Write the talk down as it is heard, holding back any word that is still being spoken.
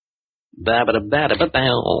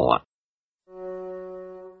Ba-ba-da-ba-da-ba-bow.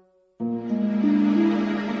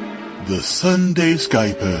 The Sunday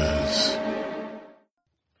Skypers.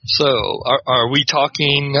 So, are we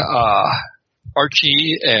talking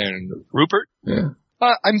Archie and Rupert? Yeah.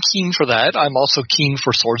 I'm keen for that. I'm also keen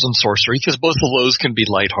for Swords and Sorcery, because both of those can be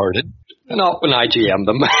lighthearted. Not when I GM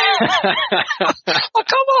them. Oh,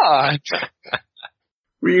 come on!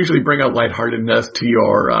 We usually bring out lightheartedness to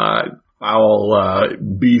your foul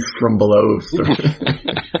beast from below. So.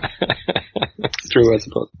 True, I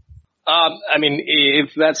suppose. I mean,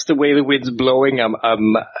 if that's the way the wind's blowing,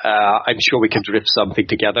 I'm sure we can drift something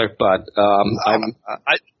together. But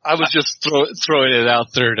I was just throwing it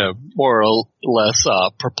out there to more or less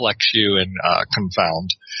perplex you and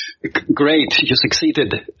confound. Great, you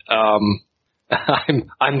succeeded. I'm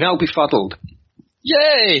now befuddled.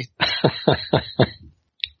 Yay!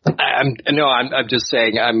 I'm just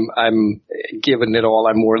saying, I'm given it all.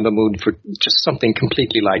 I'm more in the mood for just something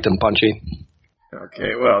completely light and punchy.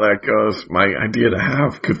 Okay, well, that goes my idea to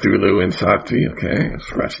have Cthulhu and Sati. Okay,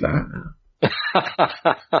 scratch that.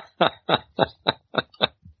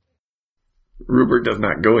 Rupert does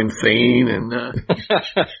not go insane and...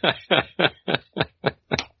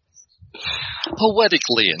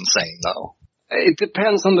 Poetically insane, though. It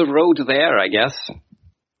depends on the road there, I guess.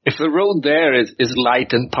 If the road there is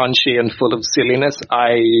light and punchy and full of silliness,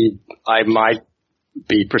 I might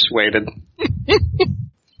be persuaded.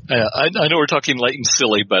 I know we're talking light and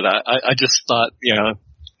silly, but I just thought,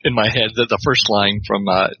 in my head that the first line from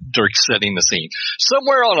Dirk setting the scene.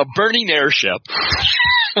 Somewhere on a burning airship.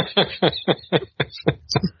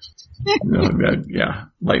 Yeah,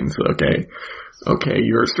 light and silly. Okay. Okay,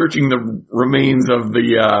 you're searching the remains of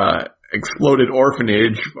the exploded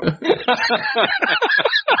orphanage.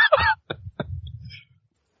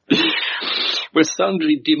 Where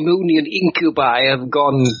sundry demonian incubi have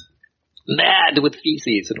gone mad with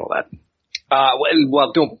feces and all that.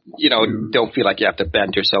 Well, don't feel like you have to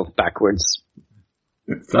bend yourself backwards.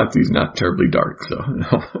 Sati's not terribly dark, so.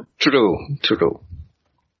 True.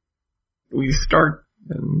 We start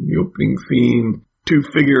in the opening scene, two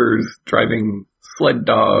figures driving sled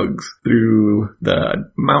dogs through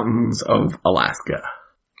the mountains of Alaska.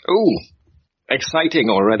 Ooh, exciting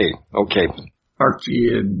already. Okay. Archie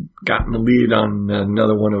had gotten the lead on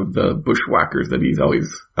another one of the bushwhackers that he's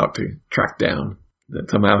always out to track down. That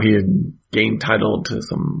somehow he had gained title to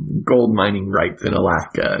some gold mining rights in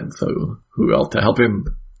Alaska, and so who else to help him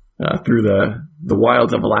through the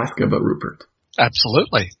wilds of Alaska but Rupert?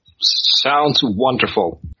 Absolutely. Sounds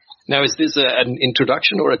wonderful. Now, is this an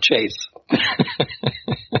introduction or a chase?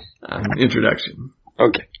 An introduction.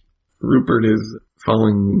 Okay. Rupert is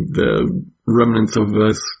following the remnants of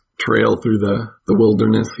this trail through the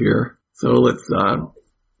wilderness here. So let's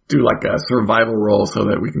do like a survival roll so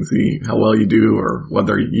that we can see how well you do, or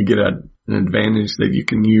whether you get an advantage that you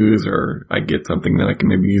can use, or I get something that I can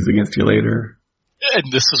maybe use against you later.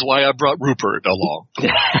 And this is why I brought Rupert along.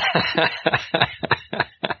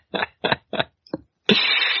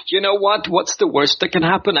 You know what? What's the worst that can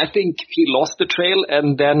happen? I think he lost the trail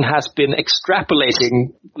and then has been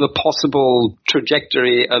extrapolating the possible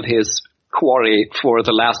trajectory of his quarry for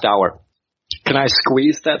the last hour. Can I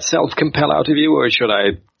squeeze that self-compel out of you, or should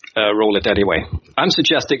I roll it anyway? I'm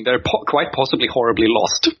suggesting they're quite possibly horribly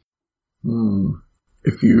lost.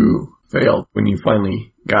 If you failed when you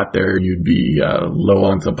finally got there, you'd be low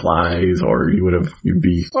on supplies, or you'd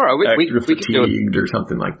be extra fatigued or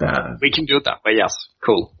something like that. We can do it that way, yes.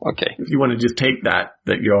 Cool. Okay. If you want to just take that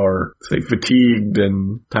you're, say, fatigued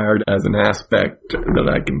and tired as an aspect that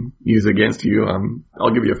I can use against you,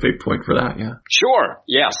 I'll give you a fate point for that, yeah. Sure,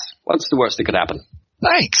 yes. What's the worst that could happen?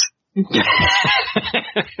 Thanks.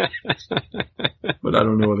 But I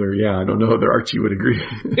don't know whether Archie would agree.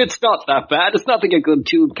 It's not that bad. It's nothing a good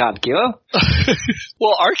tune can't cure.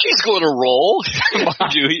 Well, Archie's going to roll,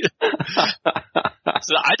 mind you.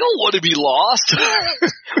 So I don't want to be lost.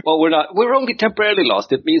 Well, we're not. We're only temporarily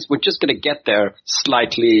lost. It means we're just going to get there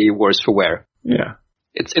slightly worse for wear. Yeah.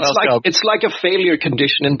 It's like a failure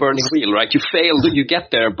condition in Burning Wheel, right? You fail, you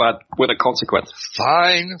get there, but with a consequence.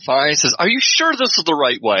 Fine. Says, are you sure this is the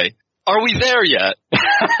right way? Are we there yet?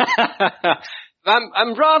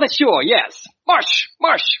 I'm rather sure, yes. March!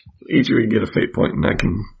 Each of you get a fate point, and I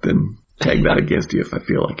can then tag that against you if I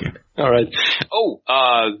feel like it. All right. Oh,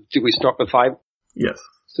 do we start with 5? Yes.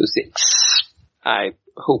 So 6. I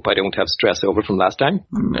hope I don't have stress over from last time.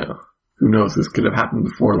 No. Who knows? This could have happened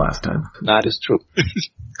before last time. That is true.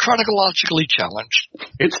 Chronologically challenged.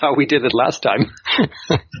 It's how we did it last time.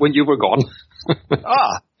 When you were gone.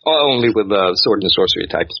 Only with the sword and sorcery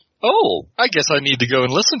types. Oh, I guess I need to go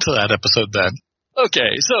and listen to that episode then.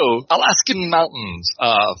 Okay, so Alaskan mountains.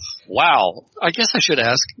 Wow. I guess I should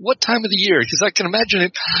ask, what time of the year? Because I can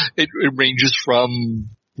imagine it ranges from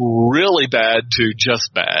really bad to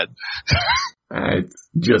just bad. It's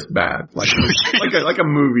just bad, like a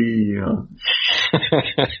movie,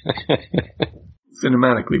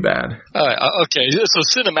 cinematically bad. Okay, so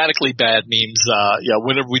cinematically bad means,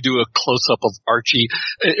 whenever we do a close-up of Archie,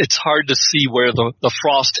 it's hard to see where the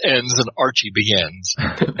frost ends and Archie begins.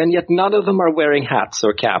 And yet none of them are wearing hats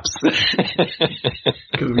or caps. Because,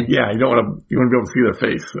 you want to be able to see their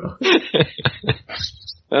face, so.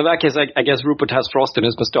 In that case, I guess Rupert has frost in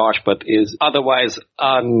his moustache, but is otherwise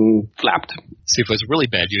unflapped. See, if it was really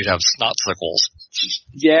bad, you'd have snotsickles.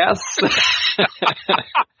 Yes.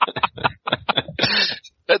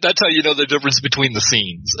 That's how you know the difference between the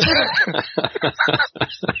scenes.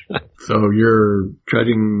 So you're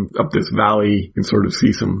treading up this valley and sort of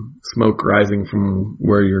see some smoke rising from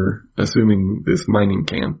where you're assuming this mining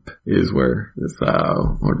camp is, where this,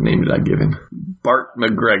 what name did I give him? Bart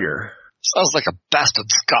McGregor. Sounds like a bastard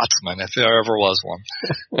Scotsman, if there ever was one.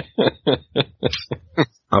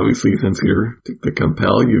 Obviously, since you're the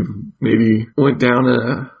Compel, you've maybe went down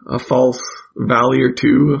a false valley or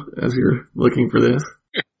two as you're looking for this.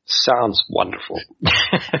 Sounds wonderful.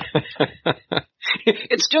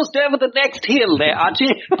 It's just over the next hill there,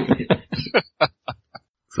 Archie.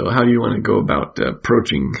 So how do you want to go about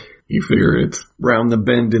approaching? You figure it's round the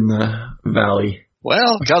bend in the valley.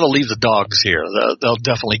 Well, we gotta leave the dogs here. They'll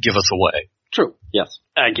definitely give us away. True, yes.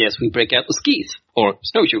 I guess we break out the skis. Or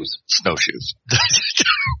snowshoes. Snowshoes.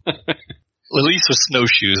 At least with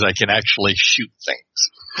snowshoes, I can actually shoot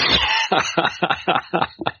things.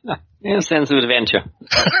 Yeah, sense of adventure.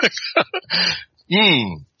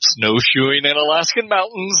 Snowshoeing in Alaskan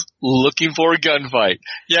mountains, looking for a gunfight.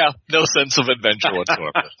 Yeah, no sense of adventure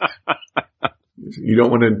whatsoever. You don't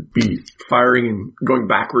want to be firing and going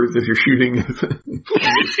backwards as you're shooting.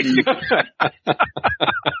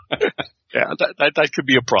 Yeah, that could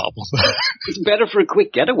be a problem. It's better for a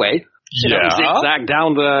quick getaway. Yeah. Zigzag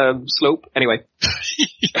down the slope. Anyway.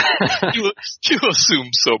 You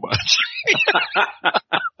assume so much.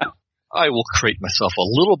 I will create myself a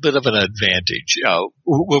little bit of an advantage.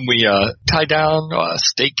 When we tie down,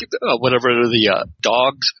 stake, whatever the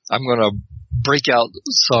dogs, I'm going to break out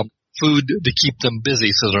some food to keep them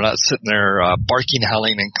busy so they're not sitting there barking,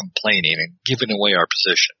 howling, and complaining and giving away our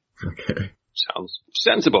position. Okay. Sounds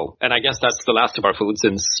sensible. And I guess that's the last of our food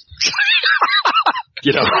since,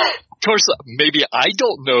 of course, maybe I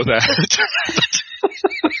don't know that.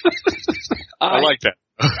 I like that.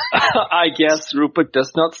 I guess Rupert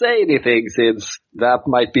does not say anything since that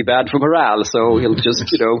might be bad for morale, so he'll just,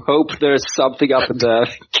 hope there's something up in the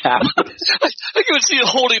cap. I can see him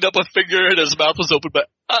holding up a finger and his mouth was open, but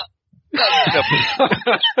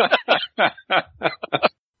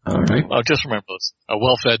all right. Well, just remember this. A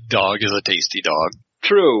well-fed dog is a tasty dog.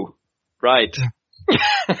 True. Right.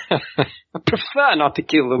 I prefer not to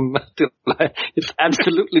kill them until it's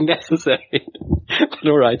absolutely necessary. But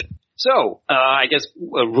all right. So, I guess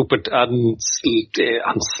Rupert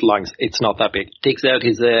unslungs, it's not that big, takes out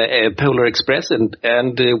his Polar Express and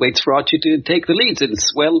waits for Archie to take the lead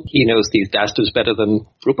since, well, he knows these dastards better than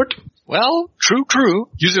Rupert. Well, true.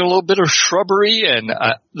 Using a little bit of shrubbery and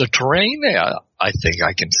the terrain, I think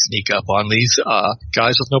I can sneak up on these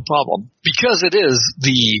guys with no problem. Because it is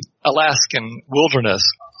the Alaskan wilderness,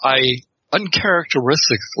 I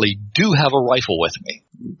uncharacteristically do have a rifle with me.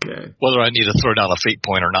 Okay. Whether I need to throw down a fate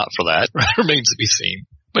point or not for that remains to be seen.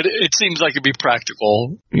 But it seems like it'd be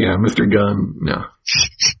practical. Yeah, Mr. Gunn, no.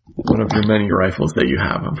 One of your many rifles that you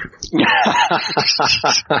have.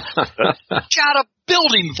 Got a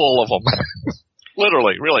building full of them.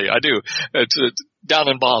 Literally, really, I do. It's down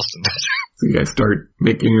in Boston. So you guys start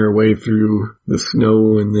making your way through the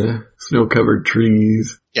snow and the snow-covered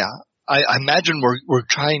trees. Yeah. I imagine we're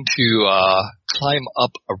trying to climb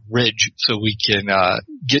up a ridge so we can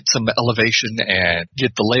get some elevation and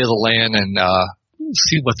get the lay of the land and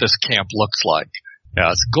see what this camp looks like.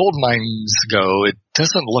 As gold mines go, it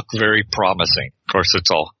doesn't look very promising. Of course,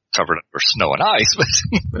 it's all covered under snow and ice. But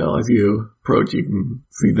well, as you approach, you can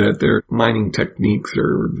see that their mining techniques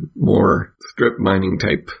are more strip mining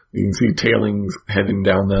type. You can see tailings heading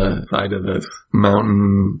down the side of this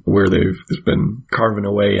mountain where they've just been carving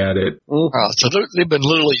away at it. So they've been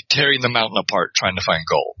literally tearing the mountain apart trying to find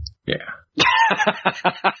gold. Yeah.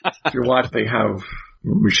 If you watch, they have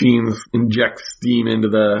machines inject steam into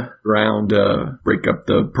the ground, break up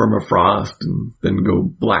the permafrost, and then go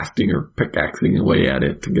blasting or pickaxing away at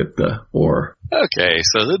it to get the ore. Okay,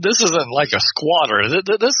 so this isn't like a squatter.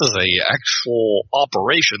 This is a actual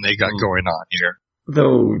operation they got going on here.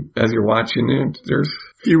 Though, as you're watching it, there's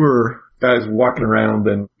fewer guys walking around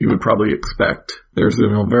than you would probably expect. There's,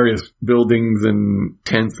 various buildings and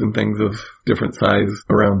tents and things of different size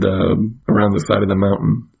around the side of the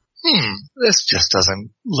mountain. This just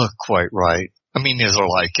doesn't look quite right. I mean, is there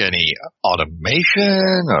like any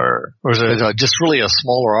automation or is it just really a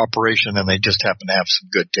smaller operation and they just happen to have some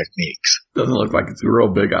good techniques? Doesn't look like it's a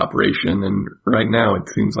real big operation, and right now it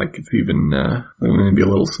seems like it's even maybe a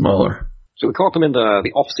little smaller. So we caught them in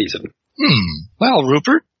the off-season. Well,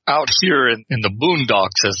 Rupert, out here in the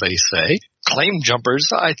boondocks, as they say, claim jumpers,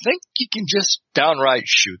 I think you can just downright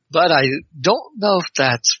shoot. But I don't know if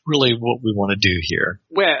that's really what we want to do here.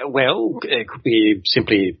 Well, could we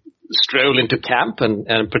simply stroll into camp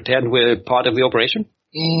and pretend we're part of the operation?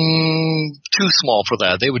 Too small for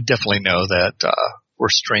that. They would definitely know that we're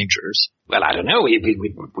strangers. Well, I don't know.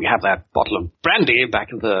 We have that bottle of brandy back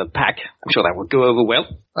in the pack. I'm sure that would go over well.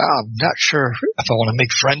 I'm not sure if I want to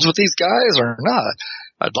make friends with these guys or not.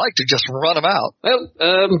 I'd like to just run them out. Well,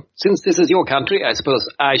 since this is your country, I suppose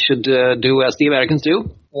I should do as the Americans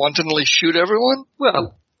do. Wantonly shoot everyone?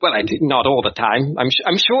 Well, I do, not all the time.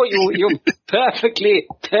 I'm sure you're perfectly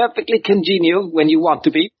congenial when you want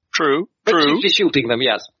to be. True. But usually shooting them,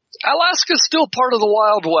 yes. Alaska's still part of the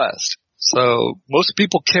Wild West, so most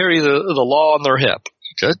people carry the law on their hip.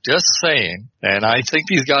 Just saying. And I think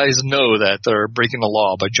these guys know that they're breaking the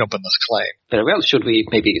law by jumping this claim. Very well. Should we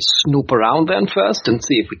maybe snoop around then first and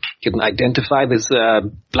see if we can identify this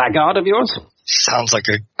blackguard of yours? Sounds like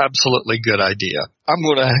an absolutely good idea. I'm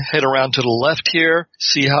going to head around to the left here,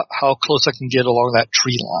 see how close I can get along that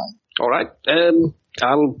tree line. All right.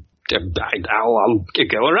 I'll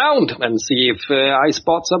go around and see if I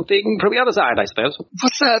spot something from the other side, I suppose.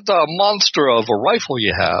 What's that monster of a rifle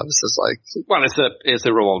you have? Well, it's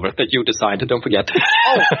a revolver that you designed, don't forget.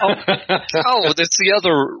 Oh, that's the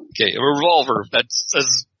other. Okay, a revolver. That's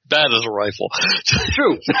as bad as a rifle.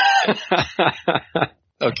 True.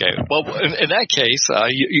 Okay, well, in that case,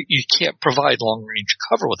 you can't provide long-range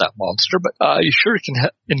cover with that monster, but you sure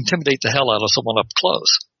can intimidate the hell out of someone up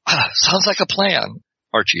close. Sounds like a plan.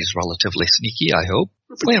 Archie's relatively sneaky, I hope.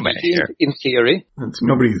 Wait a minute here. In theory.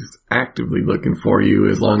 Nobody's actively looking for you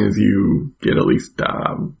as long as you get at least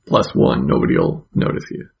 +1. Nobody will notice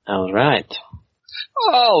you. All right.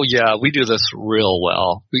 Oh, yeah, we do this real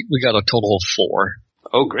well. We got a total of 4.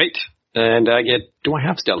 Oh, great. And do I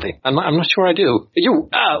have stealthy? I'm not sure I do.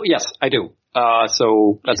 Yes, I do.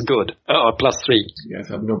 So that's good. +3. You guys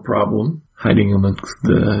have no problem hiding amongst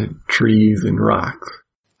the trees and rocks.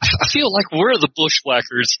 I feel like we're the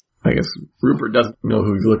bushwhackers. I guess Rupert doesn't know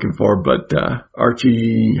who he's looking for, but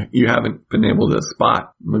Archie, you haven't been able to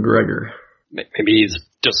spot McGregor. Maybe he's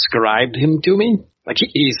described him to me? Like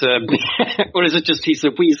he's or is it just he's a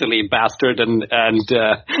weaselly bastard and I'm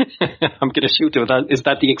going to shoot him? Is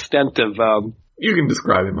that the extent of... You can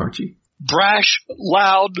describe him, Archie. Brash,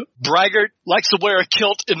 loud, braggart, likes to wear a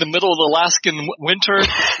kilt in the middle of the Alaskan winter.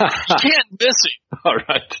 You can't miss him. All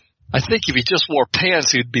right. I think if he just wore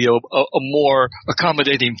pants, he'd be a more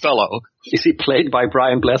accommodating fellow. Is he played by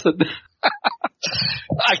Brian Blessed?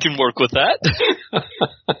 I can work with that.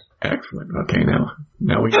 Excellent. Okay,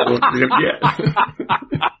 now we don't see him yet.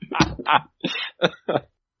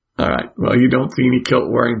 All right. Well, you don't see any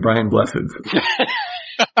kilt-wearing Brian Blesseds.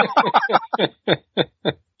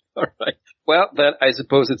 All right. Well, then I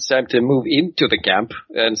suppose it's time to move into the camp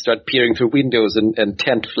and start peering through windows and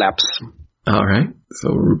tent flaps. All right.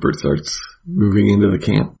 So Rupert starts moving into the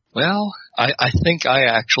camp. Well, I think I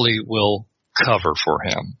actually will cover for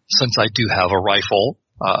him. Since I do have a rifle,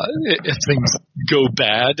 if things go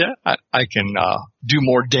bad, I can do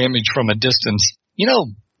more damage from a distance.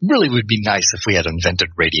 Really would be nice if we had invented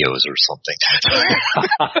radios or something.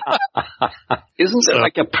 Isn't there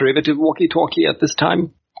like a primitive walkie-talkie at this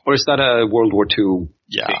time? Or is that a World War II?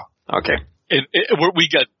 Yeah. thing? Okay. We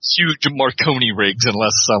got huge Marconi rigs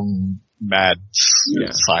unless some mad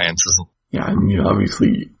science isn't. Yeah, I mean,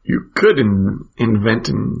 obviously you could invent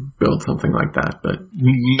and build something like that, but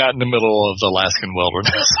not in the middle of the Alaskan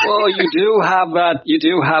wilderness. Well, you do have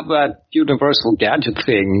that universal gadget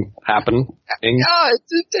thing happening. Yeah,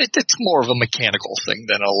 it's more of a mechanical thing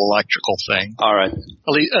than an electrical thing. All right.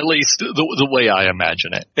 At least the way I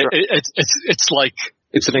imagine it. It's like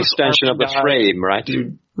it's an extension of the frame, right?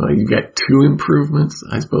 Well, you get 2 improvements.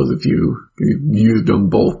 I suppose if you used them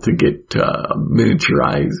both to get a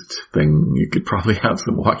miniaturized thing, you could probably have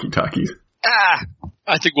some walkie-talkies.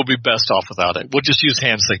 I think we'll be best off without it. We'll just use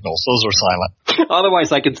hand signals. Those are silent.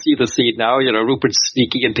 Otherwise, I can see the scene now. Rupert's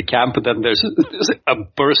sneaking into camp, and then there's a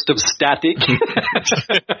burst of static.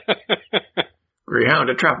 Greyhound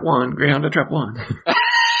to trap 1, Greyhound to trap 1.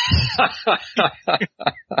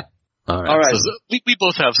 All All right. So we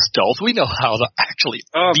both have stealth. We know how to actually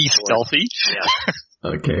be stealthy. Yeah.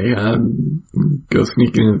 Okay, go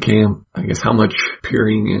sneaking into the camp. I guess how much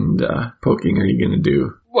peering and poking are you going to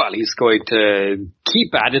do? Well, he's going to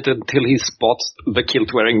keep at it until he spots the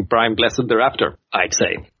kilt-wearing Brian Blessed thereafter, I'd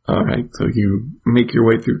say. All right, so you make your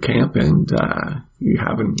way through camp and you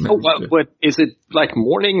haven't... What is it, like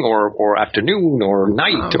morning or afternoon or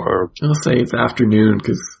night or... I'll say it's afternoon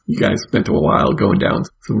because you guys spent a while going down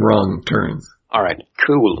some wrong turns. All right,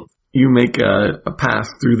 cool. You make a pass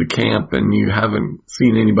through the camp and you haven't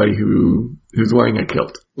seen anybody who's wearing a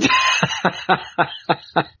kilt.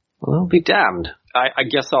 Well, be damned. I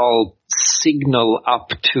guess I'll signal up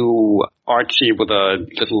to Archie with a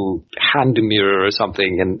little hand mirror or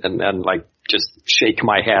something and like just shake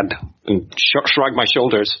my head and shrug my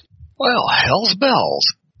shoulders. Well, hell's bells.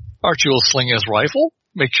 Archie will sling his rifle,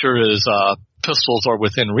 make sure his pistols are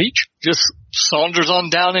within reach, just saunters on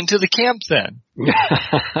down into the camp then.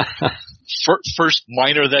 First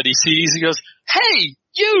miner that he sees, he goes, "Hey,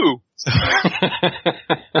 you!"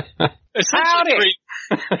 Essentially,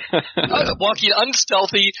 walking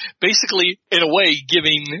unstealthy, basically, in a way,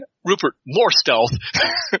 giving Rupert more stealth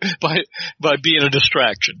by being a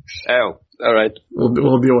distraction. Oh, all right.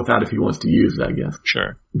 We'll deal with that if he wants to use it, I guess.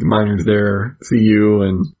 Sure. The miners there see you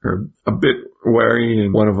and are a bit wary,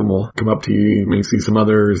 and one of them will come up to you. You may see some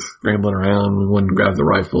others scrambling around. One grabs a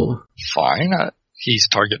rifle. Fine. He's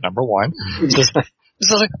target number one. Says,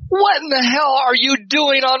 like, what in the hell are you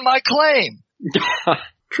doing on my claim?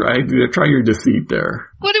 Try your deceit there.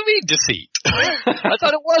 What do you mean deceit? I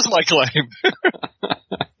thought it was my claim.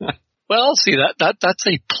 Well, see, that's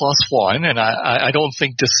a +1, and I don't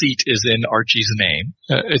think deceit is in Archie's name.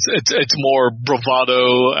 It's more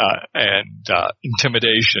bravado and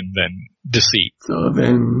intimidation than deceit. So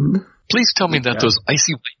then, please tell me that those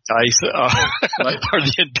icy white dice are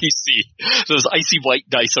the NPC. Those icy white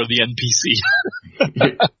dice are the NPC.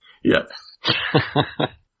 Yeah.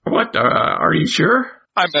 What? Are you sure?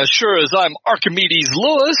 I'm as sure as I'm Archimedes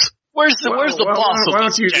Lewis. Where's the boss of why don't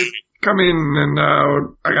this you gang? just come in and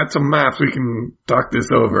I got some maps. We can talk this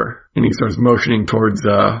over. And he starts motioning towards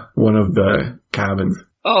one of the cabins.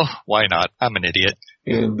 Oh, why not? I'm an idiot.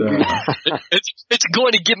 And it's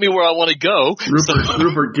going to get me where I want to go.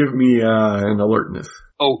 Rupert, give me an alertness.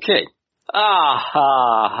 Okay.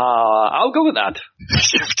 I'll go with that.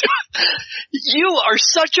 You are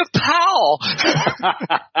such a pal.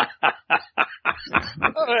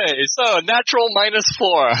 Okay, so natural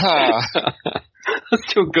 -4, huh? That's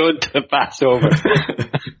too good to pass over.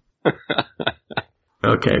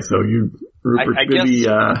 Okay, so Rupert's busy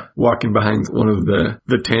walking behind one of the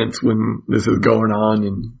tents when this is going on,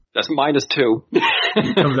 and that's -2.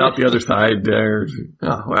 he comes out the other side there.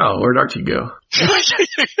 Oh, wow, where'd Archie go?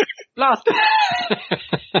 Blast.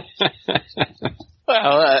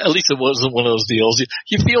 Well, at least it wasn't one of those deals.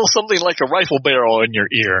 You feel something like a rifle barrel in your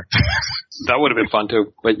ear. That would have been fun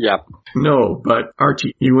too, but yeah. No, but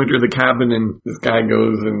Archie, you enter the cabin and this guy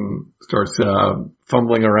goes and starts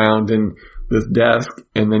fumbling around in this desk,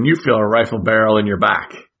 and then you feel a rifle barrel in your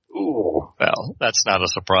back. Ooh. Well, that's not a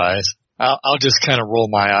surprise. I'll just kind of roll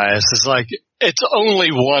my eyes. It's like, it's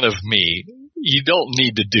only one of me. You don't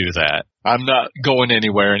need to do that. I'm not going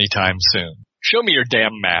anywhere anytime soon. Show me your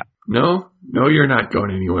damn map. No, you're not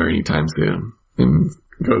going anywhere anytime soon. And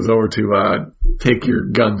goes over to take your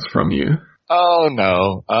guns from you. Oh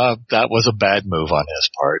no, that was a bad move on his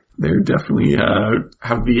part. They definitely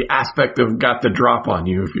have the aspect of got the drop on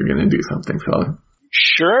you if you're going to do something, fella.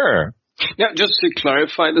 Sure. Yeah, just to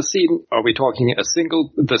clarify the scene, are we talking the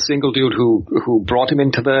single dude who brought him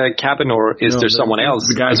into the cabin, or is there someone else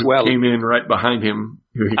the guy as well? Who came in right behind him.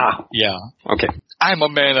 Yeah. Okay. I'm a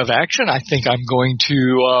man of action. I think I'm going to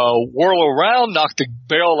whirl around, knock the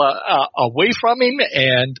barrel away from him,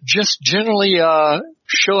 and just generally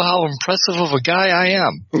show how impressive of a guy I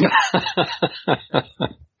am.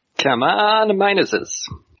 Come on, minuses.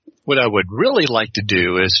 What I would really like to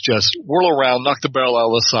do is just whirl around, knock the barrel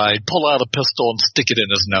out of the side, pull out a pistol, and stick it in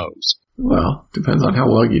his nose. Well, depends on how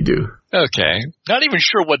well you do. Okay. Not even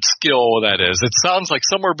sure what skill that is. It sounds like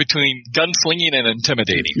somewhere between gunslinging and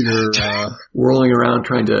intimidating. You're whirling around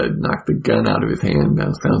trying to knock the gun out of his hand.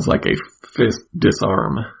 That sounds like a fist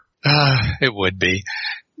disarm. It would be.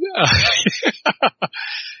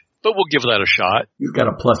 But we'll give that a shot. He's got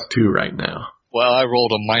a +2 right now. Well, I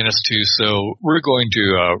rolled a -2, so we're going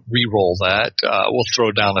to re-roll that. We'll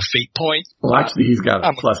throw down a fate point. Well, actually, he's got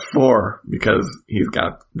a +4 because he's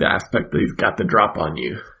got the aspect that he's got the drop on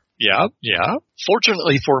you. Yeah.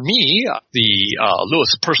 Fortunately for me, the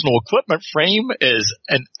Lewis personal equipment frame is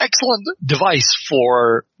an excellent device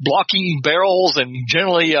for blocking barrels and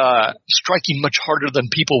generally striking much harder than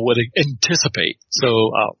people would anticipate.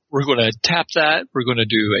 So we're going to tap that. We're going to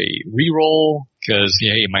do a reroll because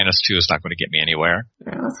 -2 is not going to get me anywhere.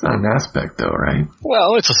 Yeah, that's not an aspect though, right?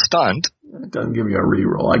 Well, it's a stunt. It doesn't give you a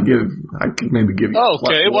reroll. I could maybe give you a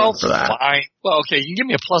 +1 for that. Fine. Well, okay, you can give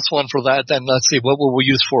me a +1 for that. Then let's see, what will we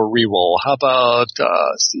use for a reroll? How about,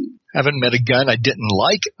 haven't met a gun I didn't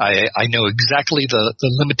like. I know exactly the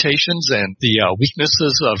limitations and the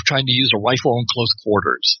weaknesses of trying to use a rifle in close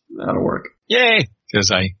quarters. That'll work. Yay!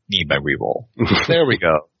 Because I need my reroll. There we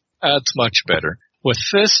go. That's much better. With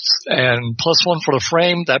fists and +1 for the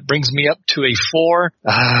frame, that brings me up to a 4.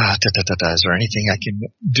 Is there anything I can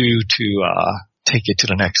do to take it to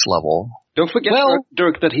the next level? Don't forget,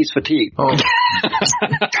 Dirk, that he's fatigued. Oh.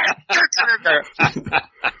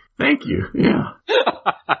 Thank you. Yeah.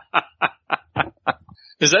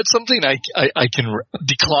 Is that something I can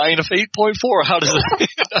decline a fate point for? Or how does it?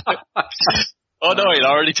 Oh no, I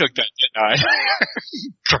already took that, didn't I?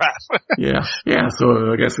 Crap. Yeah.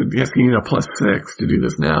 So I guess you need a +6 to do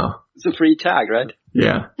this now. It's a free tag, right?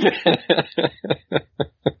 Yeah.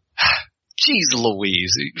 Jeez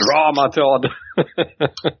Louise. Drama, Todd.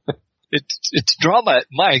 It's drama at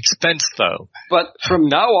my expense, though. But from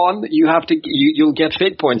now on, you'll get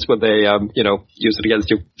fate points when they, use it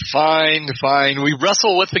against you. Fine. We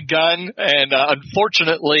wrestle with the gun, and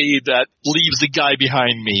unfortunately, that leaves the guy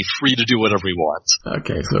behind me free to do whatever he wants.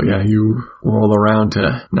 Okay, so yeah, you roll around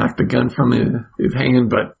to knock the gun from his hand,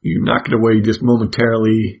 but you knock it away just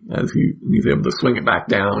momentarily as he's able to swing it back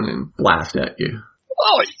down and blast at you.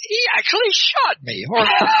 Oh, he actually shot me.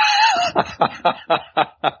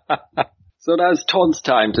 So now's Todd's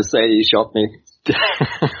time to say he shot me.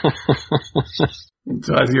 And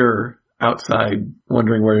so as you're outside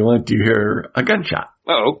wondering where he went, you hear a gunshot.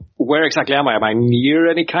 Oh, where exactly am I? Am I near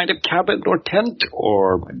any kind of cabin or tent,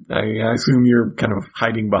 or? I assume you're kind of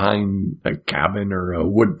hiding behind a cabin or a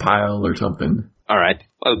wood pile or something. All right.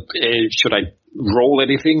 Well, should I roll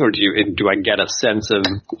anything, or do I get a sense of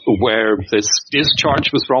where this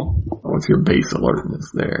discharge was from? What's your base alertness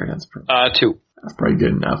there? That's 2. That's probably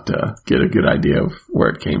good enough to get a good idea of where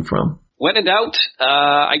it came from. When in doubt,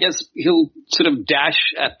 I guess he'll sort of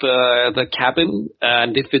dash at the cabin,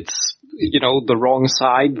 and if it's, the wrong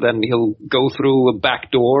side, then he'll go through a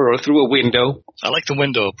back door or through a window. I like the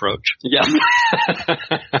window approach. Yeah.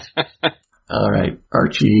 All right,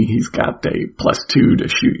 Archie, he's got a +2 to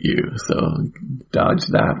shoot you, so dodge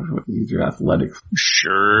that. Use your athletics.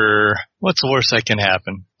 Sure. What's the worst that can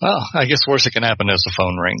happen? Well, I guess the worst that can happen is the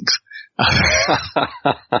phone rings.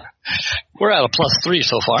 We're at a +3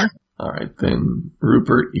 so far. All right, then,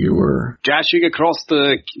 Rupert, you were dashing across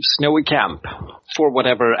the snowy camp for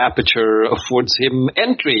whatever aperture affords him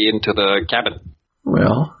entry into the cabin.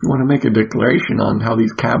 Well, you want to make a declaration on how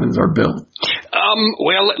these cabins are built?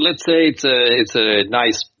 Well, let's say it's a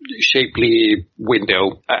nice, shapely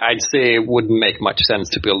window. I'd say it wouldn't make much sense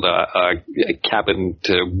to build a cabin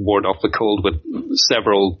to ward off the cold with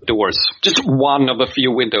several doors. Just one of a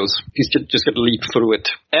few windows. He's just going to leap through it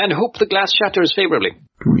and hope the glass shatters favorably.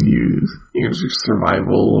 Can we use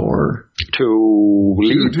survival or to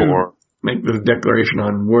leap or make the declaration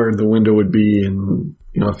on where the window would be, and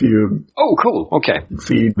if you cool, okay,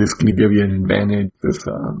 see this can give you an advantage, this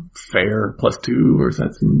fair +2, or is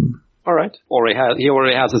that some? All right, he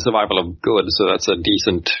already has a survival of good, so that's a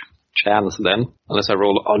decent chance then, unless I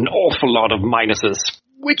roll an awful lot of minuses,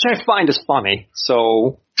 which I find is funny.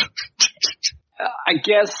 So I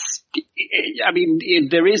guess,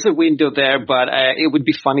 there is a window there, but it would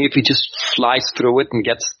be funny if he just flies through it and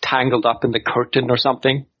gets tangled up in the curtain or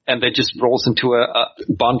something, and then just rolls into a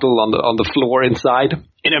bundle on the floor inside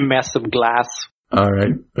in a mess of glass. All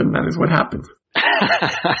right, then that is what happens.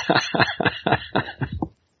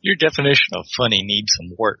 Your definition of funny needs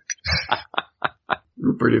some work.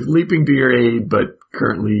 Rupert is leaping to your aid, but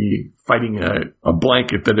currently fighting a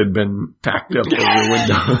blanket that had been tacked up over your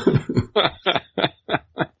window.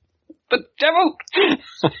 The devil!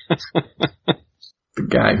 The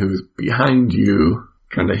guy who's behind you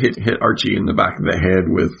trying to hit Archie in the back of the head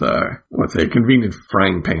with, let's say, a convenient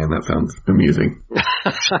frying pan. That sounds amusing.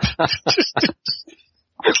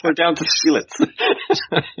 We're down to skillets.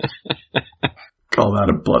 Call that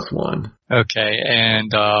a +1. Okay,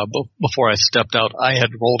 and before I stepped out, I had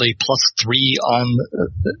rolled a +3 on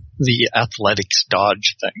the athletics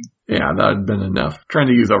dodge thing. Yeah, that had been enough. Trying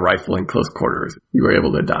to use a rifle in close quarters, you were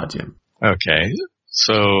able to dodge him. Okay,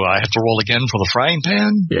 So I have to roll again for the frying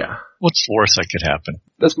pan? Yeah. What's the worst that could happen?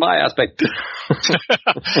 That's my aspect.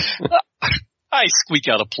 I squeak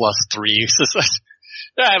out a +3.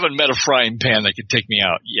 I haven't met a frying pan that could take me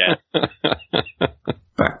out yet.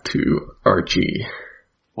 Back to Archie.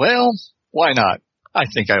 Well, why not? I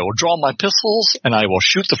think I will draw my pistols, and I will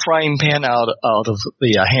shoot the frying pan out of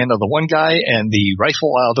the hand of the one guy and the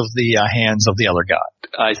rifle out of the hands of the other guy.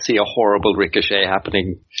 I see a horrible ricochet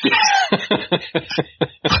happening.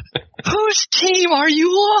 Whose team are you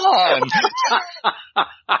on?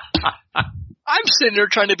 I'm sitting there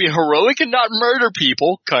trying to be heroic and not murder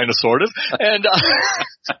people, kind of, sort of, and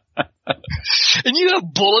and you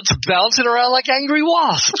have bullets bouncing around like angry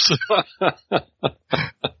wasps.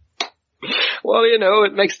 Well,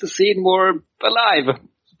 it makes the scene more alive.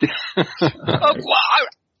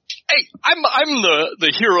 Hey, I'm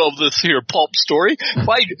the hero of this here pulp story. If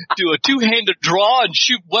I do a two-handed draw and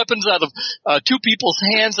shoot weapons out of two people's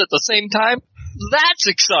hands at the same time, that's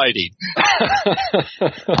exciting.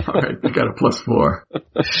 All right, you got a +4.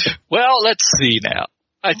 Well, let's see now.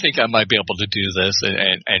 I think I might be able to do this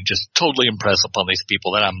and just totally impress upon these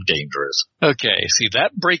people that I'm dangerous. Okay, see,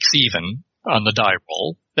 that breaks even on the die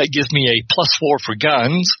roll. That gives me a +4 for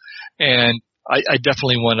guns, and I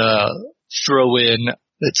definitely want to throw in,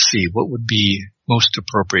 let's see, what would be most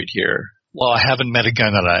appropriate here? Well, I haven't met a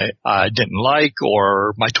gun that I didn't like,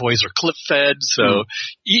 or my toys are clip-fed, so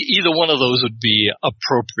either one of those would be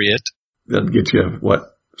appropriate. That'd get you,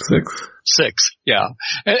 what, 6? 6, yeah.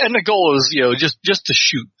 And the goal is, just to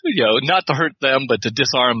shoot, not to hurt them, but to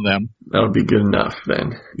disarm them. That would be good enough,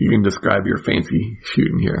 then. You can describe your fancy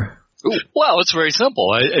shooting here. Ooh. Well, it's very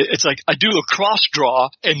simple. It's like I do a cross draw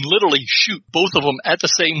and literally shoot both of them at the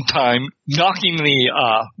same time, knocking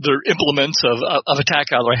their implements of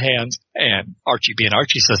attack out of their hands. And Archie, being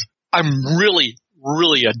Archie, says, "I'm really,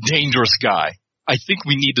 really a dangerous guy. I think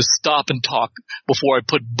we need to stop and talk before I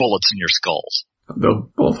put bullets in your skulls." They'll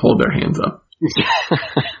both hold their hands up.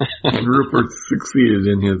 And Rupert succeeded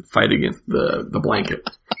in his fight against the blanket.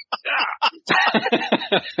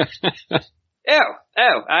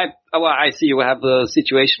 I see you have the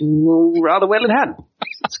situation rather well in hand.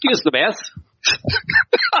 Excuse the mess.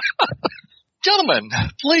 Gentlemen,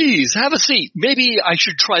 please have a seat. Maybe I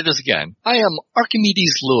should try this again. I am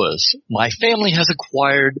Archimedes Lewis. My family has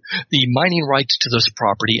acquired the mining rights to this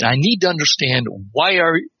property, and I need to understand, why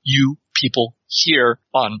are you people here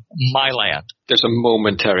on my land? There's a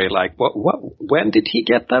momentary, what, when did he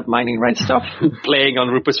get that mining rights stuff? Playing on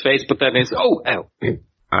Rupert's face, but then it's,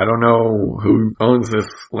 I don't know who owns this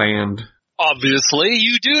land. Obviously,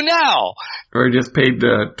 you do now. We're just paid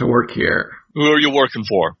to work here. Who are you working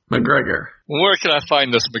for? McGregor. Where can I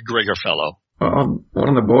find this McGregor fellow? Well, one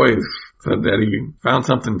of the boys said that he found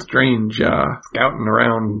something strange scouting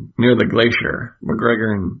around near the glacier.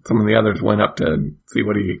 McGregor and some of the others went up to see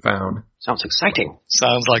what he found. Sounds exciting.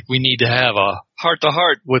 Sounds like we need to have a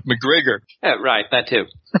heart-to-heart with McGregor. Right, that too.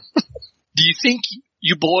 Do you think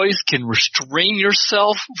you boys can restrain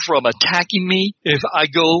yourself from attacking me if I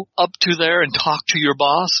go up to there and talk to your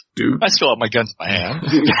boss? I still have my guns in my hand.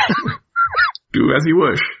 Do as you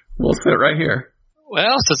wish. We'll sit right here.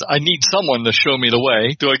 Well, since I need someone to show me the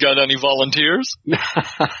way, do I got any volunteers?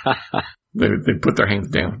 They put their hands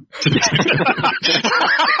down.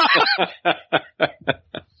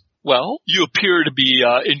 Well, you appear to be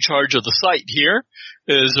in charge of the site here.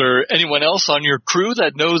 Is there anyone else on your crew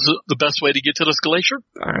that knows the best way to get to this glacier?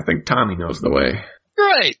 I think Tommy knows the way.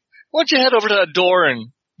 Great. Why don't you head over to that door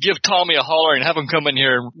and give Tommy a holler and have him come in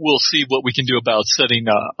here, and we'll see what we can do about setting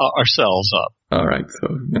ourselves up. All right, so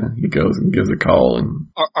he goes and gives a call, and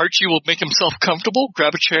Archie will make himself comfortable,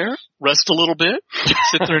 grab a chair, rest a little bit,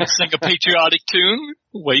 sit there and sing a patriotic tune,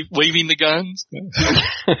 waving the guns.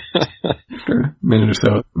 After a minute or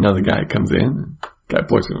so, another guy comes in, and guy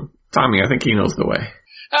points to him. Tommy, I think he knows the way.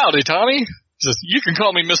 Howdy, Tommy. He says, "You can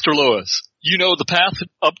call me Mr. Lewis. You know the path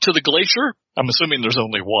up to the glacier?" I'm assuming there's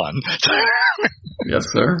only one. Yes,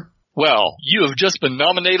 sir. Well, you have just been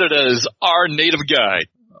nominated as our native guide.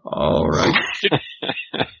 All right.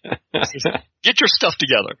 Get your stuff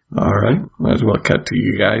together. All right. Might as well cut to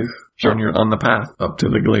you guys. Sure. You're on the path up to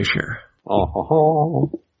the glacier.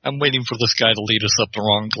 Oh. I'm waiting for this guy to lead us up the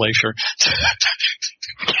wrong glacier.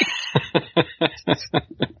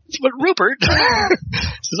 But Rupert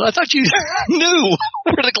says, "I thought you knew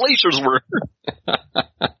where the glaciers were."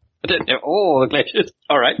 I didn't know. Oh, the glaciers.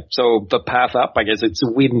 All right. So the path up, I guess it's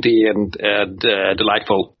windy and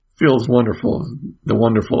delightful. Feels wonderful. The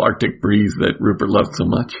wonderful Arctic breeze that Rupert loves so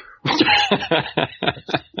much.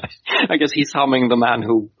 I guess he's humming The Man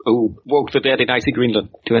Who Woke the Dead in Icy Greenland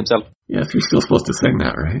to himself. Yes, you're still supposed to sing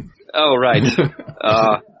that, right? Oh, right.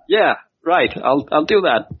 Yeah, right. I'll do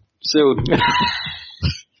that soon.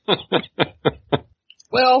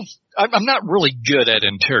 Well, I'm not really good at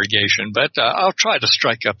interrogation, but I'll try to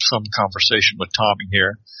strike up some conversation with Tommy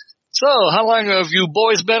here. So, how long have you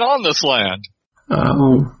boys been on this land?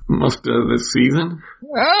 Most of this season.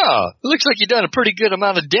 Ah, it looks like you've done a pretty good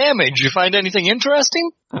amount of damage. You find anything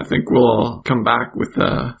interesting? I think we'll come back with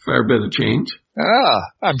a fair bit of change. Ah,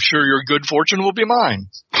 I'm sure your good fortune will be mine.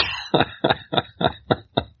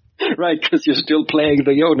 Right, because you're still playing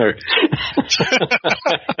the owner.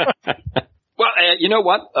 Well, you know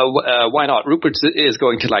what? Why not? Rupert is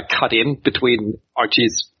going to cut in between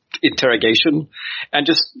Archie's interrogation and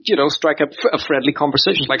just, strike up a friendly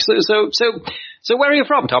conversation. So where are you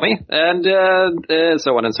from, Tommy? And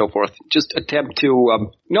so on and so forth. Just attempt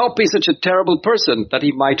to not be such a terrible person that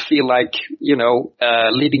he might feel like,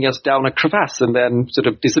 leading us down a crevasse and then sort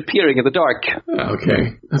of disappearing in the dark.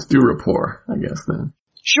 Okay, let's do rapport, I guess, then.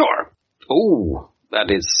 Sure. Oh,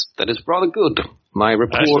 that is rather good. My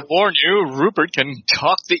rapport. I should warn you, Rupert can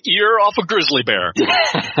talk the ear off a grizzly bear.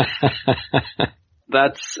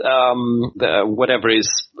 That's whatever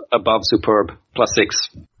is above superb, +6.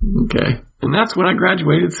 Okay. And that's when I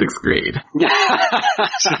graduated 6th grade.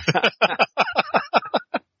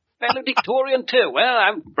 Valedictorian too. Well,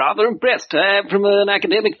 I'm rather impressed. I'm from an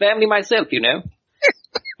academic family myself,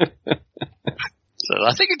 So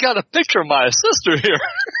I think I got a picture of my sister here.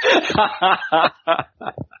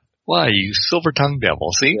 Why, you silver-tongued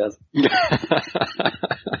devil, see? Yes.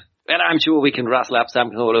 Well, I'm sure we can rustle up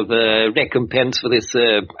some sort of recompense for this.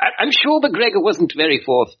 I'm sure McGregor wasn't very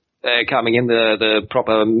forthcoming in the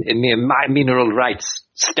proper mineral rights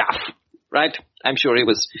stuff, right? I'm sure he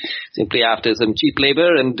was simply after some cheap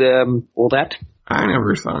labor and all that. I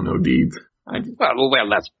never saw no deeds. Well,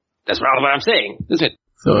 that's rather what I'm saying, isn't it?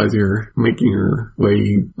 So as you're making your way,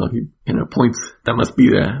 he points, that must be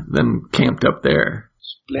them camped up there.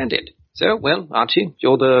 Splendid. So, well, Archie,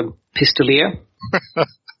 you're the pistolier.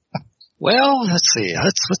 Well, let's see.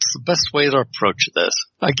 What's the best way to approach this?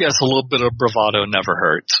 I guess a little bit of bravado never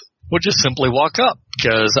hurts. We'll just simply walk up,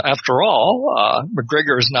 because after all,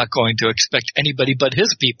 McGregor is not going to expect anybody but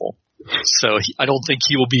his people. So I don't think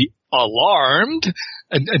he will be alarmed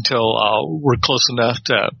until we're close enough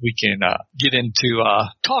that we can get into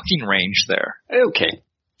talking range there. Okay.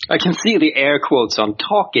 I can see the air quotes on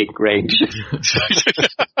talking range.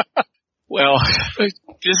 Well,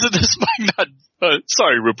 this might not...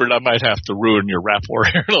 sorry, Rupert, I might have to ruin your rapport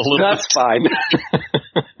here in a little That's bit. fine.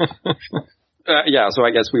 Yeah, so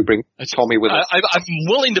I guess we bring Tommy with us. I'm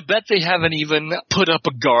willing to bet they haven't even put up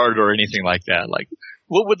a guard or anything like that.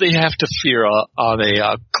 What would they have to fear on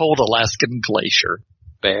a cold Alaskan glacier?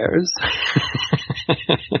 Bears?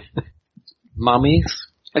 Mummies?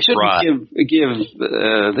 I shouldn't give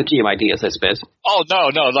the team ideas, I suppose. Oh, no,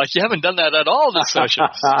 you haven't done that at all this session.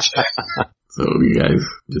 So you guys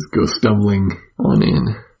just go stumbling on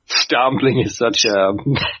in. Stumbling is such a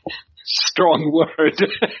strong word.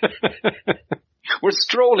 We're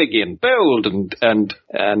strolling in, bold and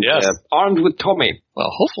yes. Armed with Tommy.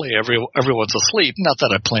 Well, hopefully everyone's asleep. Not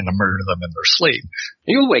that I plan to murder them in their sleep.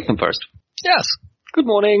 You'll wake them first. Yes. Good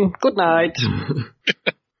morning. Good night.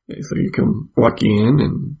 Okay, so you come walking in,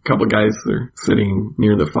 and a couple guys are sitting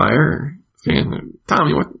near the fire, saying,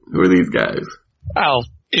 "Tommy, who are these guys?" I'll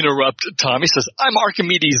interrupt. Tommy says, "I'm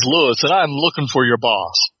Archimedes Lewis, and I'm looking for your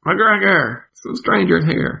boss." McGregor, some strangers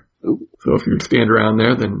here. Ooh. So if you stand around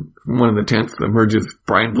there, then from one of the tents emerges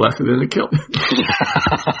Brian Blessed in a kilt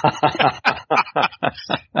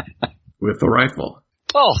with a rifle.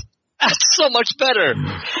 Oh, that's so much better.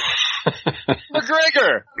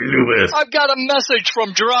 McGregor, Lewis. I've got a message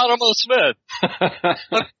from Geronimo Smith.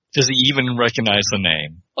 Does he even recognize the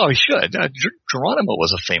name? Oh, he should. Geronimo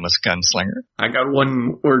was a famous gunslinger. I got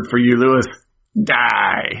one word for you, Lewis.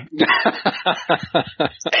 Die.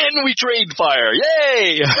 And we trade fire.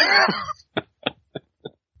 Yay!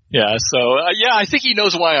 Yeah, so, I think he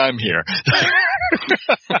knows why I'm here.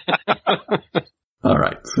 All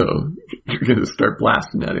right, so you're going to start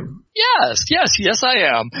blasting at him. Yes, I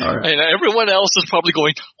am. All right. And everyone else is probably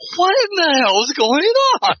going, what in the hell is going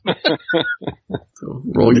on? So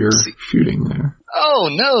roll your shooting there. Oh,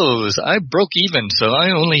 noes. I broke even, so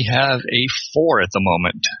I only have a 4 at the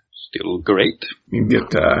moment. Still great. You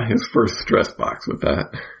get his first stress box with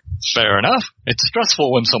that. Fair enough. It's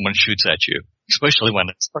stressful when someone shoots at you, especially when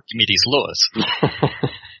it's Archimedes Lewis.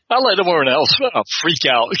 I'll let everyone else freak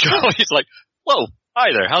out. He's like, whoa,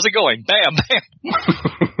 hi there, how's it going? Bam, bam.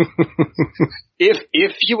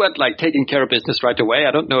 If you had taken care of business right away,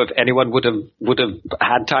 I don't know if anyone would have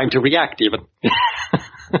had time to react even.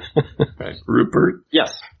 Right. Rupert?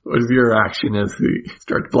 Yes. What is your action as he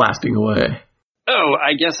starts blasting away? Oh,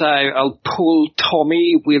 I guess I'll pull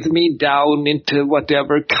Tommy with me down into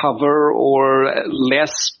whatever cover or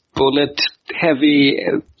less bullet-heavy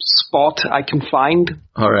spot I can find.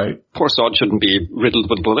 All right. Poor Sod shouldn't be riddled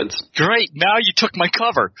with bullets. Great, now you took my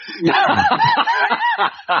cover.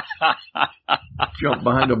 Jump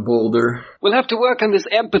behind a boulder. We'll have to work on this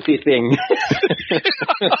empathy thing.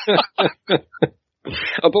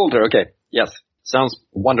 A boulder, okay. Yes, sounds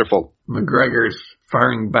wonderful. McGregor's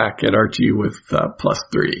firing back at Archie with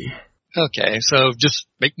 +3. Okay, so just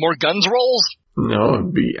make more guns rolls? No,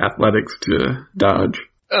 it'd be athletics to dodge.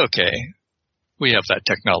 Okay, we have that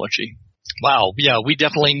technology. Wow, yeah, we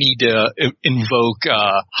definitely need to invoke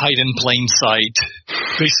hide in plain sight,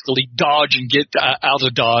 basically dodge and get out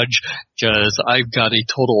of dodge, because I've got a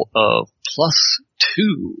total of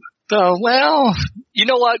 +2. So, well, you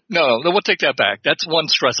know what? No, we'll take that back. That's one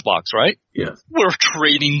stress box, right? Yes. We're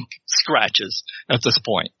trading scratches at this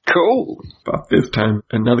point. Cool. About this time,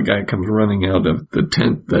 another guy comes running out of the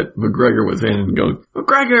tent that McGregor was in and goes,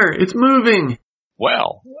 McGregor, it's moving!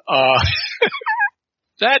 Well,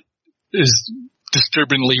 that is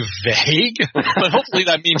disturbingly vague, but hopefully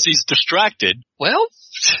that means he's distracted. Well,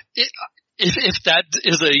 if that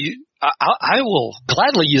is I will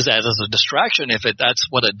gladly use that as a distraction if that's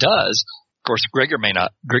what it does. Of course, McGregor may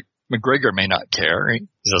not care. He's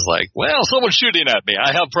just like, well, someone's shooting at me.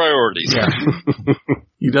 I have priorities. Yeah.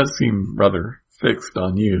 He does seem rather fixed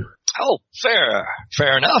on you. Oh, fair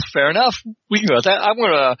enough. We can go with that. I'm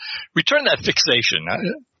going to return that fixation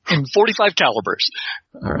in 45 calibers.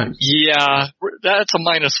 All right. Yeah, that's a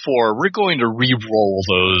 -4. We're going to re-roll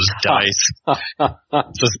those dice.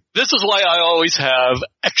 This is why I always have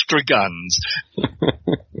extra guns.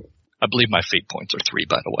 I believe my fate points are 3,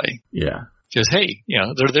 by the way. Yeah. Because, hey,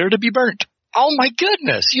 they're there to be burnt. Oh my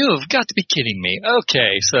goodness, you have got to be kidding me.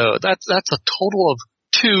 Okay, so that's a total of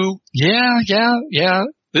 2. Yeah.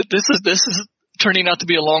 This is turning out to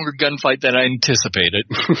be a longer gunfight than I anticipated.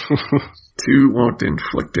 2 won't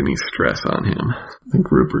inflict any stress on him. I think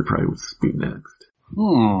Rupert probably would speak next.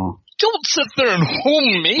 Don't sit there and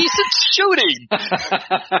home me. It's shooting.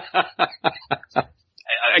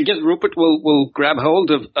 I guess Rupert will grab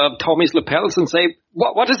hold of Tommy's lapels and say,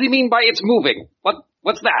 what does he mean by it's moving?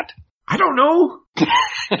 What's that? I don't know.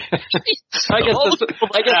 I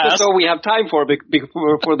guess that's all we have time for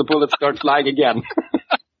before the bullets start flying again.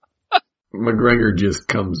 McGregor just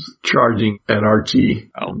comes charging at Archie,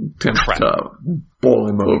 attempts to bowl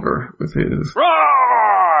him over with his...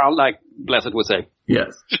 Roar! Like Blessed would say.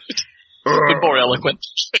 Yes. Bit more eloquent.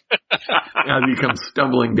 As he comes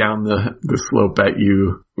stumbling down the slope at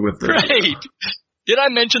you with the... Great! Did I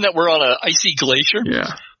mention that we're on an icy glacier?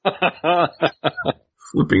 Yeah.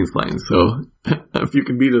 Slipping is fine, so if you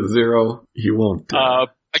can beat a 0, he won't.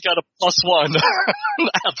 I got a +1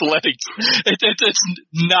 athletics. It's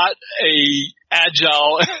not a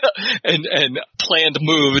agile and planned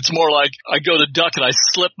move. It's more like I go to duck and I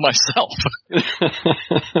slip myself.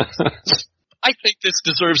 I think this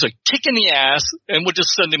deserves a kick in the ass, and we'll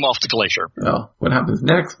just send him off the glacier. Well, what happens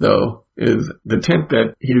next, though, is the tent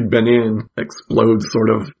that he had been in explodes,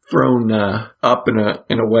 sort of thrown up in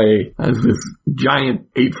a way, as this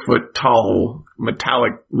giant 8-foot tall,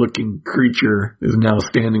 metallic-looking creature is now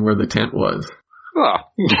standing where the tent was. Oh.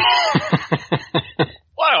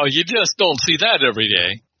 Wow, you just don't see that every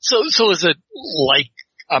day. So is it like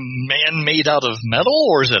a man made out of metal,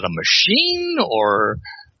 or is it a machine, or...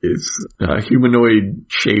 It's a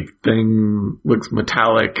humanoid-shaped thing, looks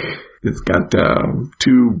metallic. It's got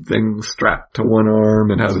 2 things strapped to one arm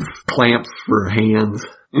and has clamps for hands.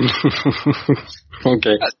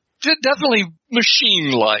 Okay. Definitely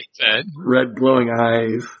machine-like, then. Red glowing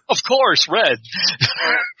eyes. Of course, red.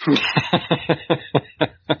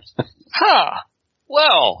 Huh.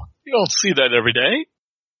 Well, you don't see that every day.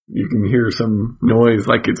 You can hear some noise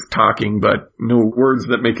like it's talking, but no words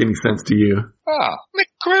that make any sense to you. Ah,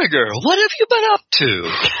 McGregor, what have you been up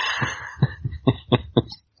to?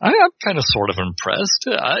 I'm kind of sort of impressed.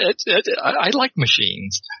 I like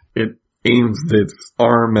machines. It aims its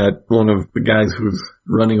arm at one of the guys who's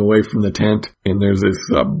running away from the tent, and there's this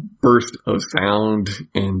burst of sound,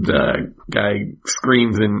 and the guy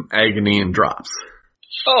screams in agony and drops.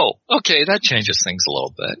 Oh, okay, that changes things a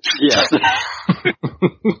little bit. Yeah.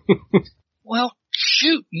 Well,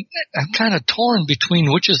 shoot, I'm kind of torn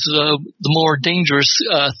between which is the more dangerous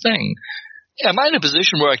thing. Am I in a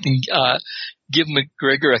position where I can give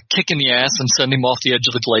McGregor a kick in the ass and send him off the edge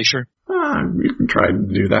of the glacier? You can try to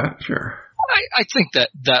do that, sure. I think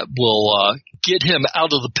that will get him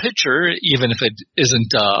out of the picture, even if it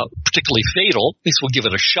isn't particularly fatal. At least we'll give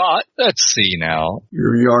it a shot. Let's see now.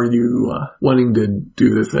 Are you wanting to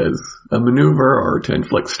do this as a maneuver or to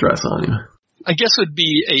inflict stress on you? I guess it would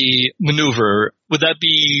be a maneuver. Would that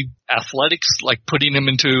be athletics, like putting him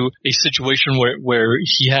into a situation where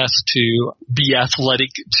he has to be athletic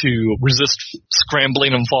to resist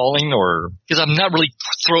scrambling and falling? Or because I'm not really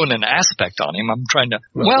throwing an aspect on him. I'm trying to,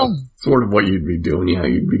 sort of what you'd be doing. Yeah,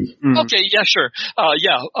 you'd be. Okay, yeah, sure.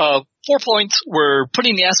 4 points. We're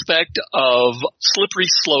putting the aspect of slippery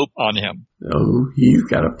slope on him. Oh, he's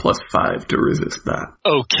got a +5 to resist that.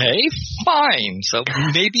 Okay, fine. So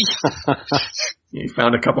maybe... He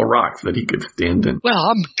found a couple rocks that he could stand in. Well,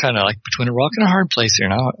 I'm kind of like between a rock and a hard place here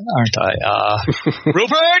now, aren't I?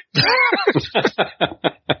 Rupert!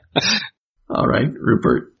 All right,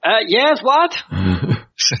 Rupert. Yes, what?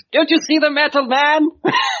 Don't you see the metal man?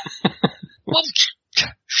 Well,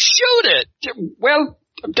 shoot it! Well,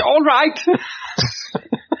 all right.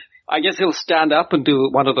 I guess he'll stand up and do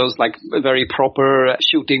one of those, like, very proper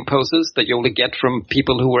shooting poses that you only get from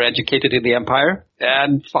people who were educated in the Empire,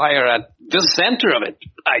 and fire at the center of it,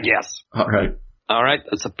 I guess. All right. All right,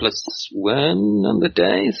 that's a +1 on the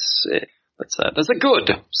dice. That's a good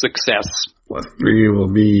success. +3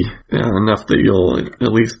 will be enough that you'll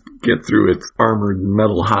at least get through its armored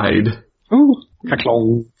metal hide. Ooh,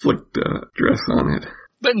 ka-clong. Flick the dress on it.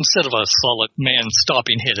 But instead of a solid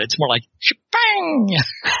man-stopping hit, it's more like, bang!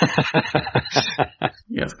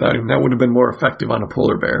 Yes, that would have been more effective on a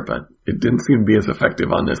polar bear, but it didn't seem to be as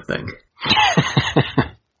effective on this thing.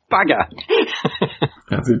 Bugger!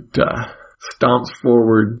 As it stomps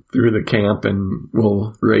forward through the camp and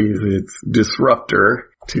will raise its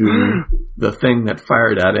disruptor to the thing that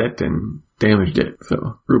fired at it and damaged it.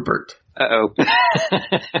 So, Rupert. Uh-oh.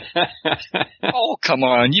 Oh, come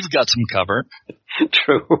on. You've got some cover.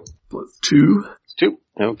 True. +2. 2.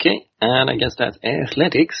 Okay. And I guess that's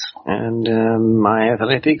athletics. And my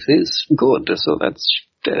athletics is good. So that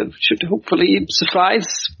should hopefully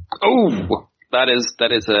suffice. Oh! That is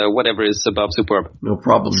whatever is above superb. No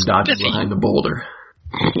problem dodging behind the boulder.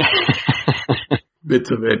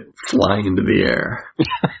 Bits of it fly into the air.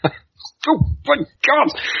 Oh, my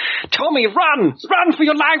God! Tommy, run! Run for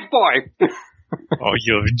your life, boy! Oh,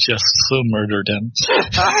 you've just so murdered him.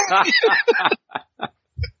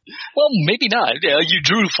 Well, maybe not. Yeah, you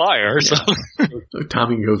drew fire, so... So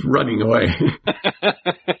Tommy goes running away.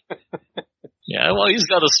 Yeah, well, he's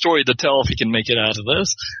got a story to tell if he can make it out of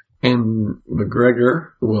this. And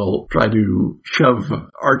McGregor will try to shove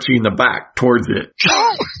Archie in the back towards it.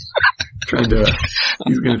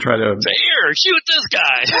 He's going to try to... Here, shoot this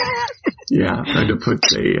guy! Yeah, trying to put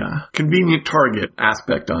a convenient target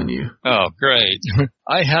aspect on you. Oh, great.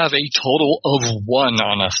 I have a total of 1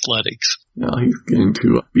 on athletics. Now he's going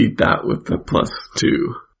to beat that with a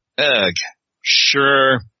 +2. Egg.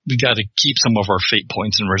 Sure. We got to keep some of our fate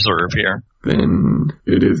points in reserve here. Then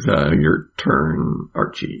it is your turn,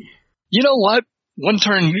 Archie. You know what? One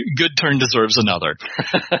good turn deserves another.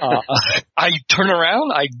 I turn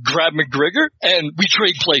around, I grab McGregor, and we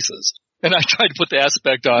trade places. And I try to put the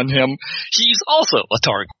aspect on him. He's also a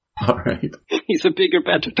target. All right. He's a bigger,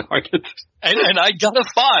 better target. And I got a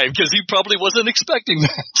 5, because he probably wasn't expecting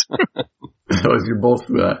that. So as you're both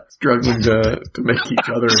struggling to make each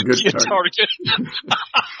other a good target.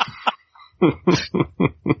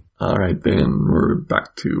 All right, then we're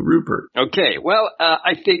back to Rupert. Okay, well,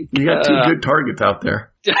 I think... You got 2 good targets out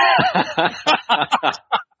there.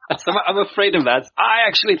 So I'm afraid of that. I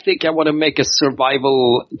actually think I want to make a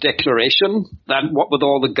survival declaration that what with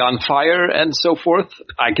all the gunfire and so forth,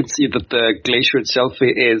 I can see that the glacier itself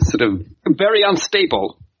is sort of very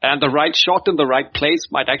unstable. And the right shot in the right place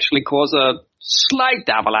might actually cause a slight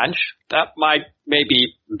avalanche that might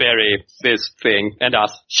maybe bury this thing and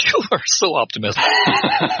us. You are so optimistic.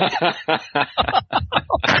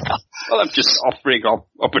 Well, I'm just offering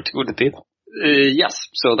opportunities. Yes,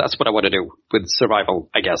 so that's what I want to do with survival,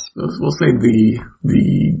 I guess. We'll say the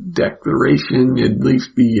declaration at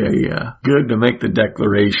least be good to make the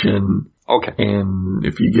declaration. Okay. And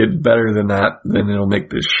if you get better than that, then it'll make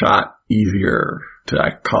the shot easier to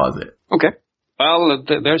cause it. Okay. Well,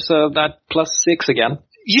 there's that +6 again.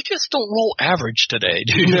 You just don't roll average today,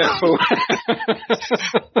 do you? No.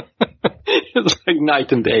 It's like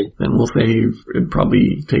night and day. Then we'll say it'd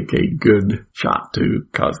probably take a good shot to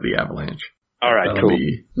cause the avalanche. All right, cool.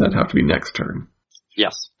 That'd have to be next turn.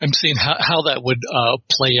 Yes. I'm seeing how that would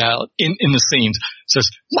play out in the scenes. It says,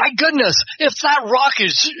 my goodness, if that rock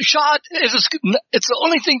is shot, it's the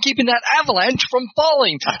only thing keeping that avalanche from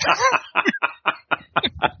falling.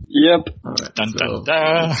 Yep. All right, Dun, so dun,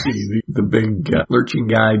 dun. let's see. The big lurching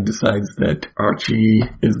guy decides that Archie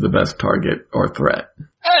is the best target or threat.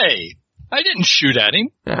 Hey, I didn't shoot at him.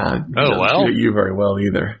 He Oh, doesn't well. shoot at you very well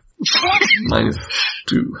either. -2.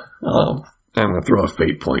 I'm going to throw a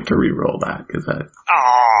fate point to re-roll that because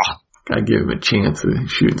Ah, I give him a chance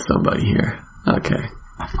of shooting somebody here. Okay.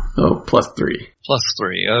 Oh, +3.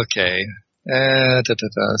 +3. Okay.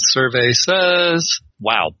 Survey says,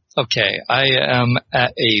 wow. Okay, I am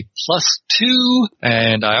at a +2,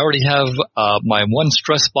 and I already have my 1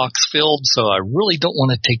 stress box filled, so I really don't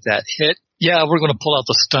want to take that hit. Yeah, we're going to pull out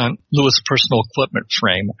the stunt Lewis personal equipment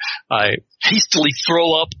frame. I hastily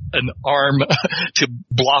throw up an arm to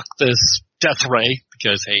block this death ray,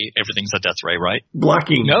 because, hey, everything's a death ray, right?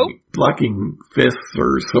 Blocking fists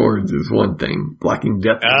or swords is one thing. Blocking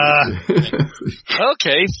death.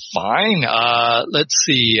 Okay, fine. Let's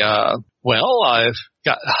see. Well, I've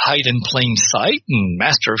got hide in plain sight and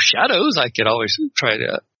master of shadows. I could always try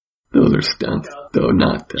to. Those are stunts, though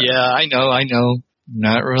not. Yeah, I know.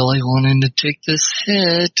 Not really wanting to take this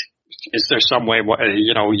hit. Is there some way,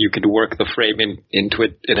 you could work the frame into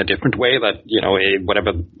it in a different way that,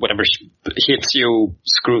 whatever hits you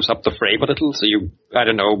screws up the frame a little, so you, I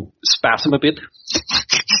don't know, spasm a bit?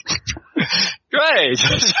 Great.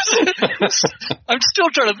 I'm still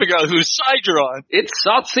trying to figure out whose side you're on. It's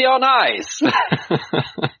Satsi on ice.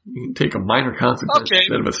 You can take a minor consequence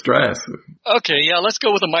instead of a stress. Okay, yeah, let's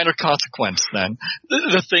go with a minor consequence then.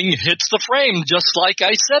 The thing hits the frame just like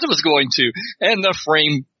I said it was going to, and the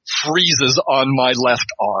frame freezes on my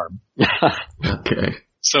left arm. Okay.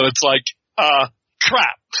 So it's like,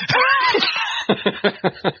 crap.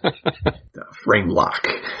 Frame lock.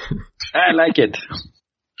 I like it.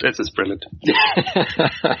 This is brilliant.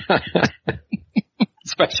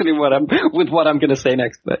 Especially with what I'm going to say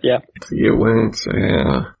next, but yeah. See, it went,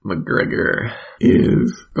 McGregor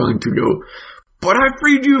is going to go, but I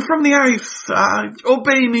freed you from the ice!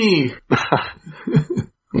 Obey me!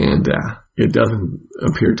 And, it doesn't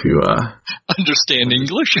appear to, understand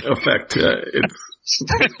English. affect, it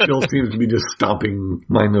still seems to be just stomping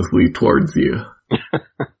mindlessly towards you.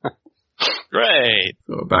 Great.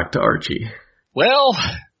 So back to Archie. Well,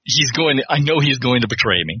 I know he's going to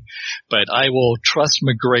betray me, but I will trust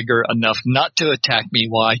McGregor enough not to attack me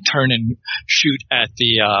while I turn and shoot at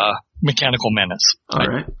the, mechanical menace. All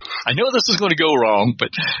right. I know this is going to go wrong, but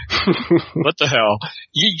what the hell?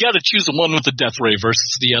 You got to choose the one with the death ray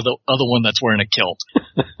versus the other one that's wearing a kilt.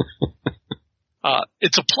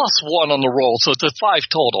 It's a +1 on the roll, so it's a 5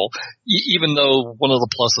 total, even though one of the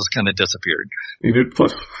pluses kind of disappeared. You did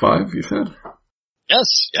 +5, you said? Yes.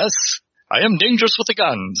 I am dangerous with the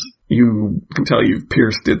guns. You can tell you've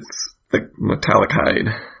pierced its metallic hide.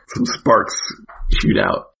 Some sparks shoot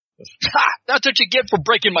out. Ha! That's what you get for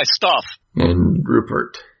breaking my stuff. And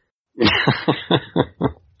Rupert.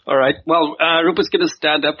 All right. Well, Rupert's going to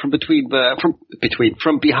stand up from behind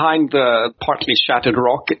the partly shattered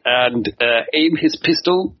rock and aim his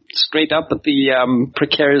pistol straight up at the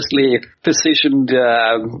precariously positioned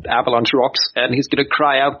avalanche rocks, and he's going to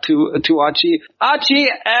cry out to Archie, Archie,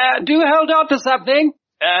 do hold on to something,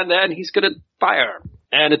 and then he's going to fire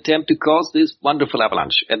and attempt to cause this wonderful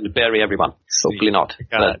avalanche and bury everyone. Sweet. Hopefully not.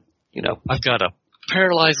 I've got a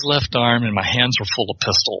paralyzed left arm and my hands were full of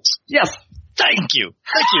pistols. Yes. Thank you.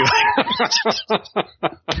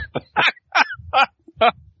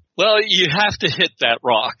 Well, you have to hit that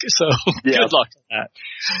rock, so Good luck on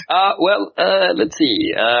that. Let's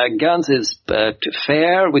see. Guns is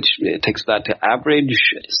fair, which takes that to average.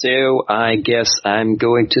 So I guess I'm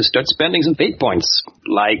going to start spending some fate points.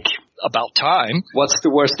 Like, about time. What's the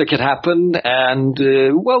worst that could happen? And,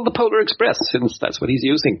 the Polar Express, since that's what he's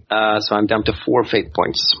using. So I'm down to 4 fate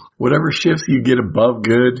points. Whatever shifts you get above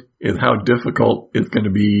good is how difficult it's going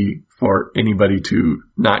to be for anybody to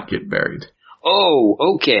not get buried.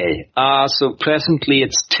 Oh, okay. So presently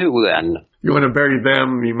it's 2 then. You want to bury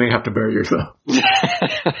them, you may have to bury yourself.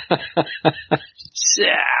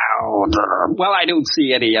 Well, I don't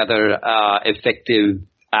see any other effective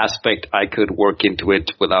aspect I could work into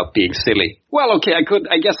it without being silly. Well, okay, I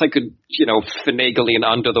guess I could, finagle in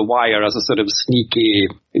under the wire as a sort of sneaky,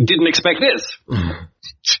 didn't expect this.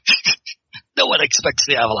 No one expects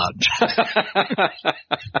the avalanche.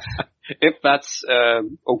 If that's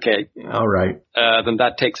okay. All right. Then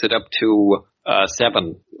that takes it up to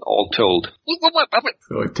 7, all told.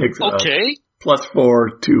 So it takes okay.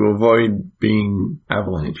 +4 to avoid being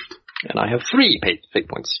avalanched. And I have 3 fate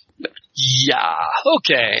points left. Yeah,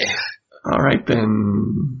 okay. All right,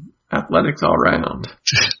 then. Athletics all round.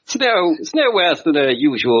 It's no worse than a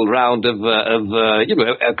usual round of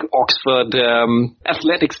Oxford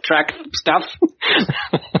athletics track stuff.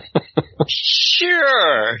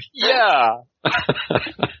 Sure. Yeah.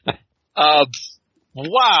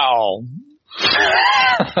 Wow.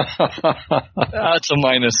 That's a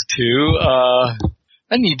 -2.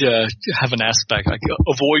 I need to have an aspect like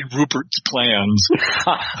avoid Rupert's plans.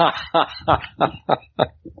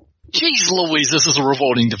 Jeez Louise, this is a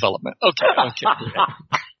revolting development. Okay.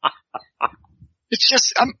 It's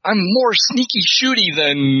just I'm more sneaky shooty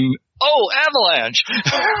than Avalanche.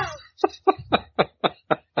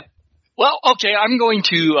 Well, okay, I'm going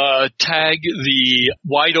to tag the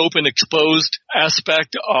wide open exposed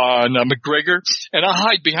aspect on McGregor, and I'll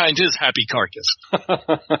hide behind his happy carcass.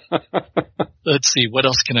 Let's see, what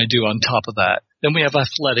else can I do on top of that? Then we have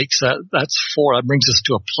athletics. That's 4. That brings us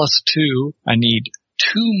to a +2. I need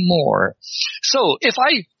 2 more. So if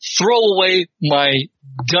I throw away my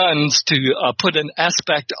guns to put an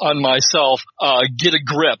aspect on myself, get a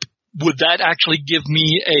grip, would that actually give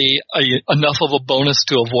me enough of a bonus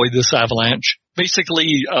to avoid this avalanche?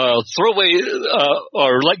 Basically, throw away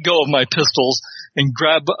or let go of my pistols and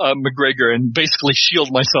grab McGregor and basically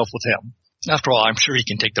shield myself with him. After all, I'm sure he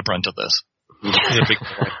can take the brunt of this. He's a big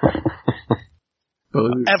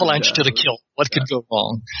boy. Avalanche to the kill. What could go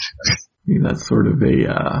wrong? That's sort of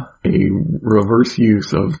a reverse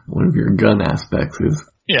use of one of your gun aspects. Is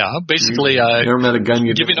basically, you never met a gun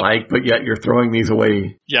you didn't like, but yet you're throwing these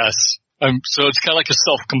away. Yes, so it's kind of like a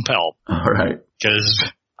self-compel. All right, because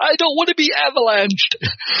I don't want to be avalanched.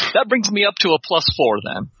 That brings me up to a +4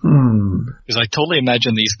 then. Because I totally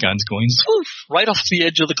imagine these guns going swoof right off the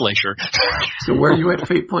edge of the glacier. So where are you at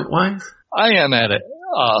fate point wise? I am at 3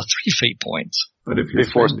 fate points. But if you're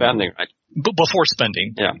before spending, right? Before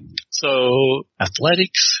spending. Yeah. So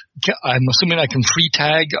athletics, I'm assuming I can free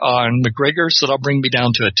tag on McGregor, so that'll bring me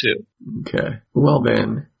down to a 2. Okay. Well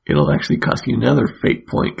then, it'll actually cost you another fate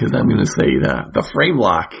point, because I'm going to say that the frame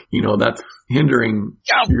lock, that's hindering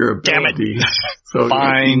your ability. Damn it. So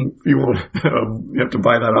fine. You won't, you have to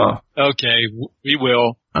buy that off. Okay, we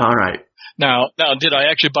will. All right. Now, did I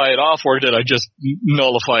actually buy it off, or did I just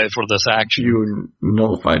nullify it for this action? You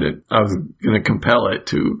nullified it. I was going to compel it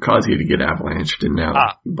to cause you to get avalanched, and now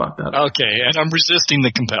you bought that. Okay, and I'm resisting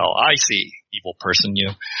the compel. I see, evil person,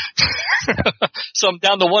 you. So I'm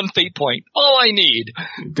down to 1 fate point. All I need.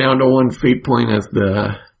 Down to 1 fate point as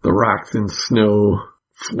the rocks and snow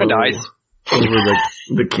flow over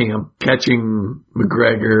the camp. Catching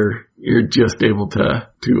McGregor, you're just able to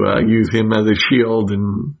use him as a shield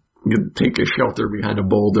and take a shelter behind a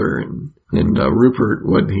boulder, and Rupert,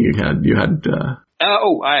 what you had.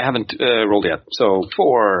 I haven't rolled yet. So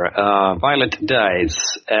 4 violet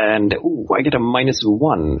dice, and I get a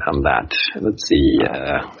 -1 on that. Let's see.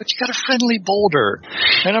 But you got a friendly boulder,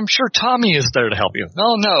 and I'm sure Tommy is there to help you.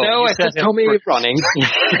 Oh no! No, I said Tommy running.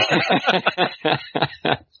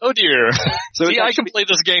 Oh dear! So see, I can play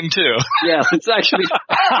this game too. Yes, it's actually.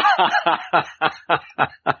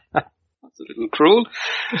 A little cruel.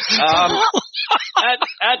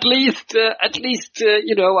 At least,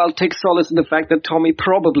 I'll take solace in the fact that Tommy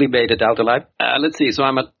probably made it out alive. Let's see. So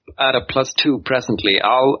I'm at a +2 presently.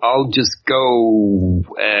 I'll just go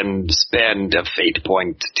and spend a fate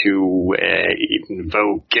point to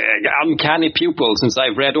invoke uncanny pupil, since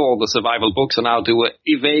I've read all the survival books, and I'll do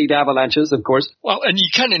evade avalanches, of course. Well, and you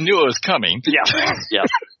kind of knew it was coming. Yeah. Yeah.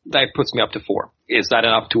 That puts me up to 4. Is that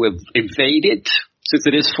enough to evade it? Since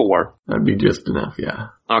it is 4. That'd be just enough, yeah.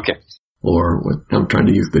 Okay. Or I'm trying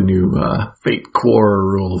to use the new Fate Core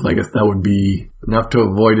rules. I guess that would be enough to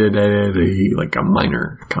avoid it at a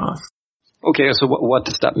minor cost. Okay, so what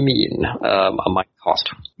does that mean, on my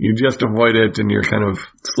cost? You just avoid it, and you're kind of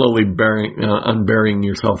slowly unburying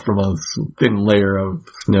yourself from a thin layer of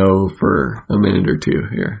snow for a minute or 2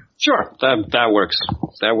 here. Sure, that works.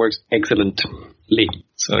 That works excellently.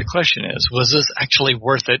 So the question is, was this actually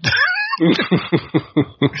worth it?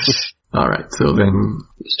 All right, so then,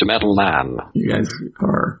 Mr. Metal Man, you guys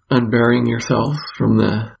are unburying yourselves from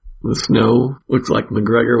the snow. Looks like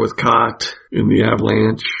McGregor was caught in the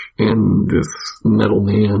avalanche, and this Metal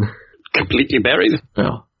Man completely buried.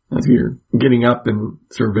 Well, as you're getting up and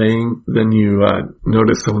surveying, then you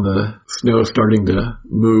notice some of the snow starting to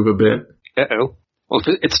move a bit. Uh-oh. Well,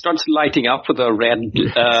 it starts lighting up with a red...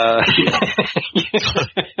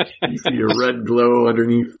 You see a red glow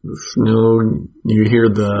underneath the snow, and you hear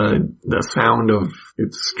the sound of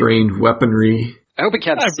its strange weaponry. I hope it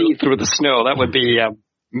can't see through the snow. That would be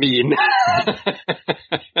mean.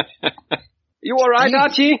 You all right,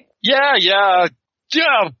 Archie? Yeah.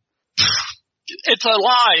 It's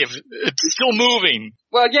alive. It's still moving.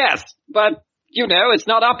 Well, yes, but, it's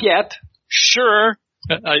not up yet. Sure.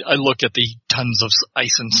 I look at the tons of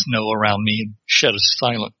ice and snow around me and shed a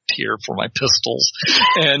silent tear for my pistols.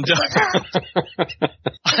 And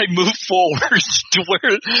I move forward to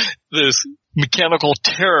where this mechanical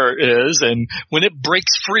terror is, and when it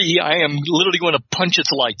breaks free, I am literally going to punch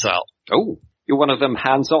its lights out. Oh, you're one of them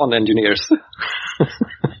hands-on engineers.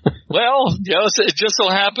 Well, yes, it just so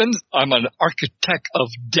happens I'm an architect of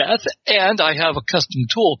death, and I have a custom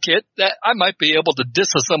toolkit that I might be able to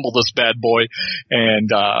disassemble this bad boy and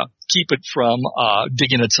keep it from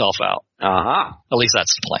digging itself out. Aha. At least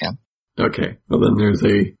that's the plan. Okay. Well, then there's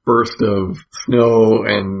a burst of snow,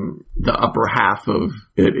 and the upper half of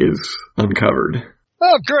it is uncovered.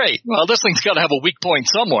 Oh, great. Well, this thing's got to have a weak point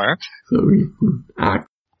somewhere. So we act.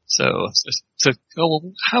 So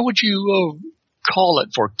how would you call it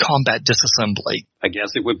for combat disassembly? I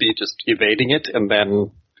guess it would be just evading it and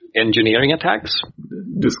then engineering attacks.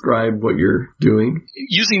 Describe what you're doing.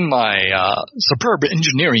 Using my superb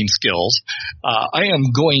engineering skills, I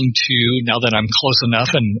am going to, now that I'm close enough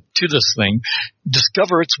and to this thing,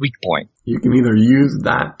 discover its weak point. You can either use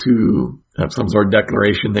that to have some sort of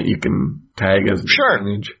declaration that you can tag as an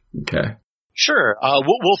advantage. Okay. Sure.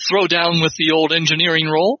 We'll throw down with the old engineering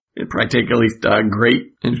roll. It'd probably take at least a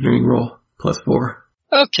great engineering roll. +4.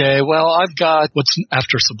 Okay, well, I've got what's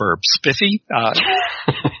after suburb? Spiffy? I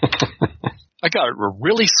got it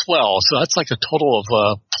really swell, so that's like a total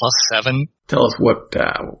of +7. Tell us what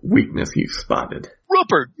weakness you've spotted.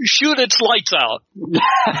 Rupert, shoot its lights out.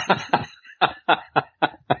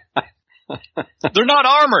 They're not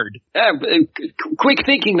armored. Quick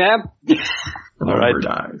thinking there. Unarmored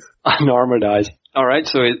eyes. Unarmored eyes. All right,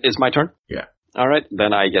 so it's my turn? Yeah. All right,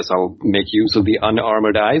 then I guess I'll make use of the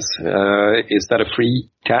unarmored eyes. Is that a free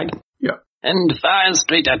tag? Yeah. And fire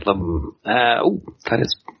straight at them. That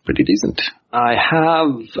is pretty decent. I have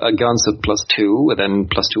a guns of +2, and then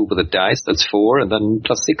 +2 with a dice, that's 4, and then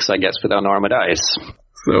 +6, I guess, with unarmored eyes.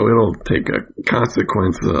 So it'll take a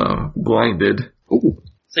consequence, blinded. Ooh.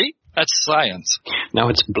 See? That's science. Now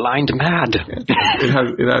it's blind mad. It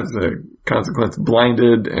has a consequence,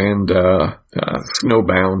 blinded and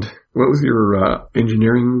snowbound. What was your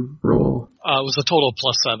engineering roll? It was a total of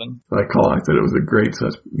 +7. I said it was a great, so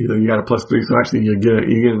either you got a +3, so actually you get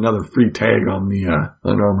another free tag on the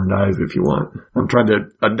unarmored eyes if you want. I'm trying to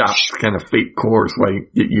adopt kind of Fate Core so I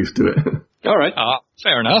get used to it. All right.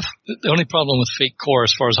 Fair enough. The only problem with Fate Core,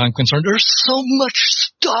 as far as I'm concerned, there's so much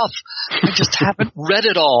stuff. I just haven't read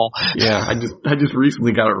it all. Yeah, I just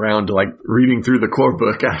recently got around to reading through the core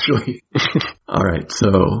book, actually. All right,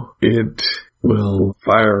 so it will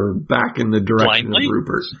fire back in the direction Blindly? of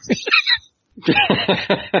Rupert.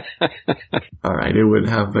 All right, it would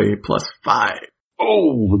have a +5.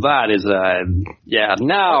 Oh, that is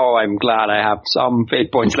now I'm glad I have some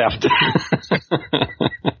fate points left.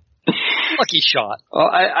 Lucky shot. Well,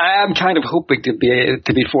 I am kind of hoping to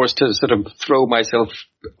be forced to sort of throw myself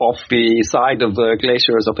off the side of the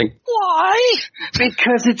glacier or something. Why?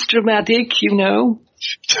 Because it's dramatic, you know.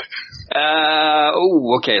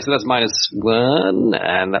 Okay, so that's -1,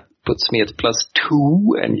 and that puts me at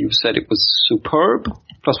 +2, and you said it was superb.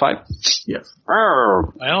 +5? Yes.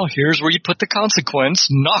 Well, here's where you put the consequence.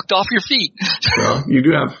 Knocked off your feet. Well, you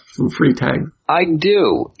do have some free tags. I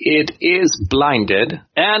do. It is blinded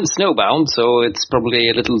and snowbound, so it's probably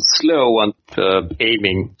a little slow on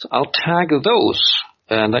aiming. So I'll tag those,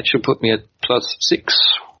 and that should put me at +6.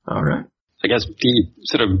 All right. I guess he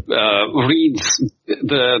sort of reads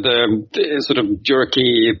the sort of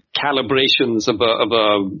jerky calibrations of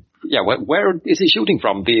a where is he shooting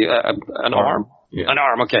from? An arm? Yeah. An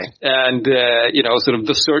arm, okay. And, sort of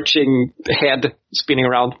the searching head spinning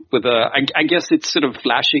around with I guess it's sort of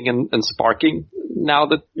flashing and sparking now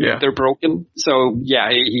that they're broken. So,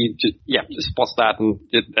 he just spots that and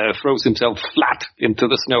throws himself flat into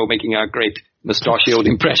the snow, making a great mustachioed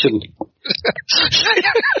impression.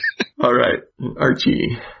 All right,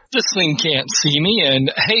 Archie. This thing can't see me,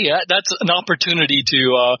 and hey, that's an opportunity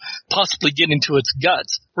to possibly get into its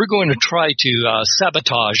guts. We're going to try to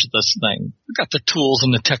sabotage this thing. We've got the tools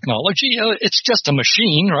and the technology. It's just a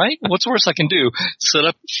machine, right? What's worse I can do? Set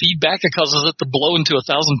up feedback that causes it to blow into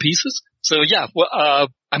 1,000 pieces? So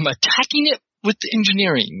I'm attacking it with the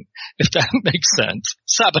engineering, if that makes sense.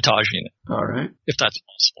 Sabotaging it. All right. If that's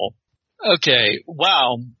possible. Okay,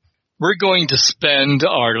 wow. We're going to spend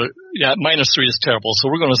our, -3 is terrible, so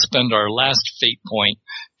we're going to spend our last fate point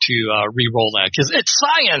to re-roll that, because it's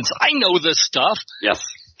science! I know this stuff! Yes.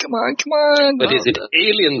 Come on! But is it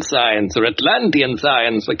alien science or Atlantean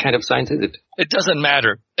science? What kind of science is it? It doesn't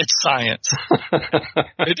matter. It's science.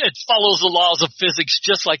 It follows the laws of physics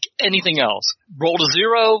just like anything else. Roll to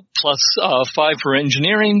 0, +5 for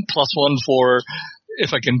engineering, +1 for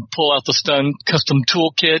if I can pull out the stun custom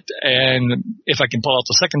toolkit, and if I can pull out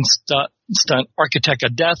the second stunt Architect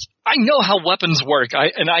of Death. I know how weapons work,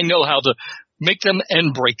 and I know how to make them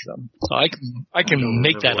and break them. So I can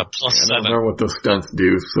make that a +7. I don't know what those stunts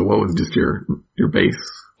do, so what was just your base?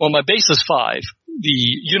 Well, my base is 5.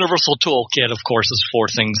 The universal toolkit, of course, is 4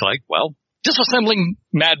 things like, well, disassembling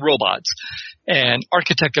mad robots. And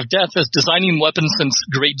Architect of Death is designing weapons since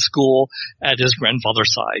grade school at his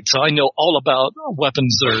grandfather's side. So I know all about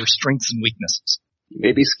weapons, their strengths and weaknesses.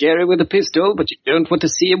 Maybe scary with a pistol, but you don't want to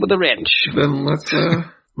see him with a wrench. Then let's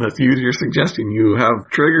use your suggestion. You have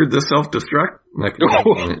triggered the self-destruct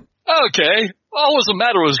mechanism. Okay. All was the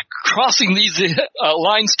matter was crossing these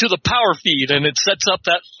lines to the power feed, and it sets up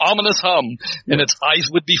that ominous hum, and its eyes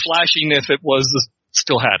would be flashing if it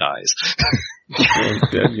still had eyes.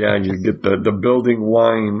 And, yeah, you get the building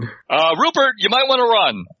whine. Rupert, you might want to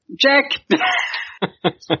run. Jack!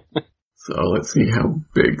 So let's see how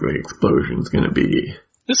big the explosion's going to be.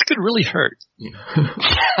 This could really hurt. Yeah.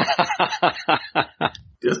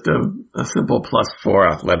 Just a simple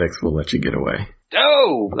 +4 athletics will let you get away.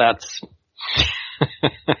 Oh, that's...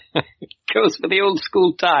 goes for the old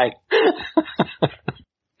school tie.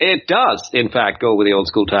 It does, in fact, go with the old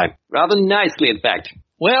school tie. Rather nicely, in fact.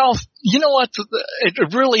 Well, you know what?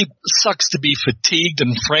 It really sucks to be fatigued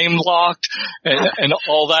and frame locked and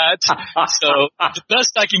all that. So the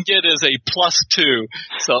best I can get is a +2.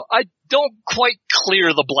 So I don't quite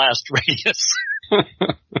clear the blast radius.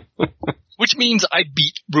 Which means I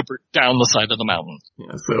beat Rupert down the side of the mountain.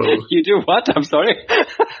 Yeah, so you do what? I'm sorry?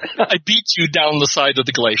 I beat you down the side of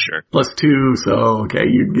the glacier. +2, so okay,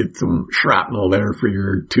 you'd get some shrapnel there for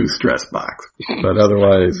your 2 stress box. But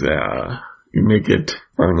otherwise, you make it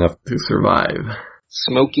far enough to survive.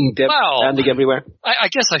 Smoking depth landing everywhere. I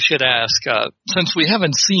guess I should ask, since we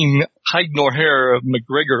haven't seen hide nor hair of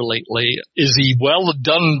McGregor lately, is he well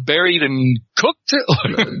done, buried, and cooked?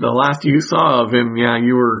 The last you saw of him, yeah,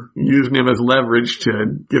 you were using him as leverage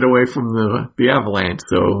to get away from the avalanche,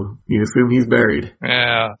 so you assume he's buried.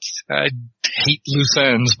 Yeah, I hate loose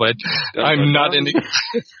ends, but I'm not in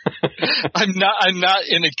I'm not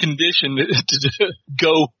in a condition to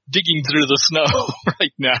go digging through the snow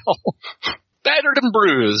right now. Battered and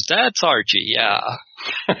bruised. That's Archie, yeah.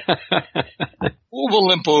 We'll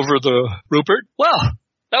limp over the Rupert. Well,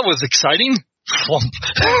 that was exciting. Flump.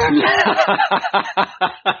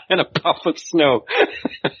 And a puff of snow.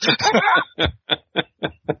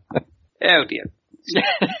 Oh, dear.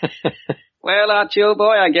 Well, Archie, old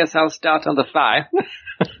boy, I guess I'll start on the fire.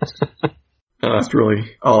 That's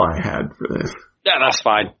really all I had for this. Yeah, that's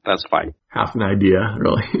fine. That's fine. Half an idea,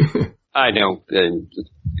 really. I know.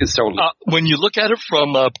 It's totally... when you look at it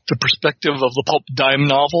from the perspective of the pulp dime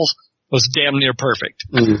novels, it was damn near perfect.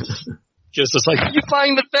 Just it's like, you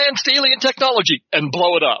find advanced alien technology and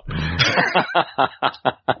blow it up.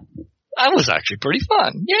 That was actually pretty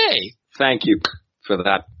fun. Yay. Thank you for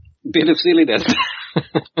that bit of silliness.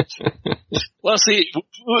 Well, see,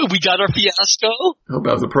 we got our fiasco. I hope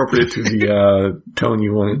that was appropriate to the tone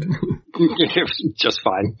you wanted. Just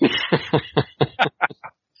fine.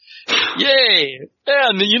 Yay!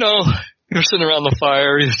 And, you know, you're sitting around the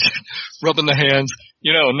fire, rubbing the hands.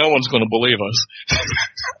 You know, no one's going to believe us.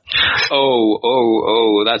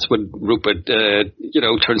 Oh, that's when Rupert, turns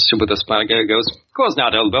to him with a smile and goes, of course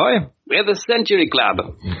not, old boy. We're the Century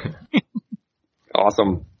Club.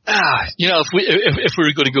 Awesome. You know, if we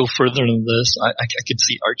were going to go further than this, I could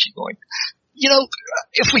see Archie going, you know,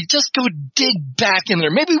 if we just go dig back in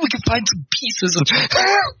there, maybe we could find some pieces and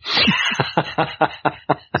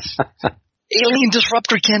alien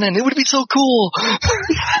disruptor cannon. It would be so cool.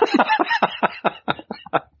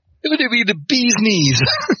 It would be the bee's knees.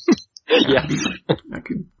 Yes.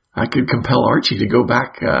 I could compel Archie to go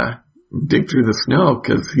back, dig through the snow,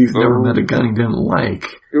 because he's never met a gun he didn't like.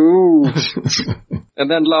 Ooh. And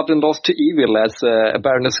then loved and lost to evil as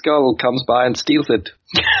Baroness Skull comes by and steals it.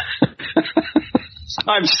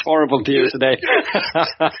 I'm just horrible to you today.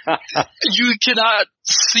 You cannot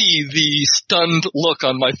see the stunned look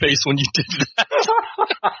on my face when you did that.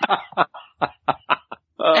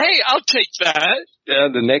 Hey, I'll take that.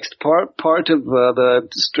 The next part of the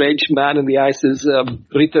strange man in the ice is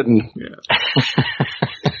written. Yeah.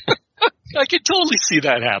 I could totally see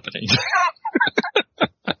that happening.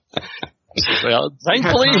 Well,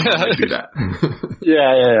 thankfully, do that.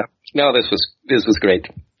 Yeah. No, this was great.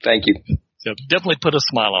 Thank you. So definitely put a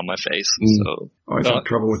smile on my face. So always have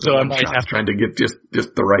trouble with trying to get just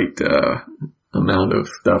the right amount of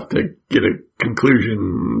stuff to get a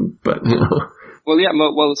conclusion, but Well, yeah.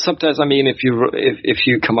 Well, sometimes, I mean, if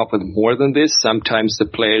you come up with more than this, sometimes the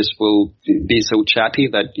players will be so chatty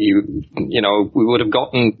that we would have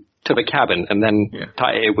gotten to the cabin, and then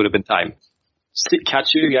it would have been time.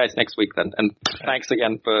 Catch you guys next week then, and thanks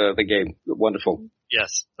again for the game. Wonderful.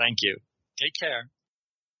 Yes, thank you. Take care.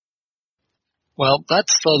 Well,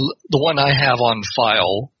 that's the one I have on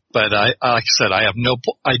file, but like I said, I have no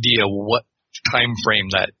idea what time frame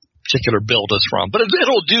that particular build is from, but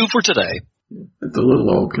it'll do for today. It's a little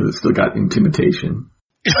old because it's still got intimidation.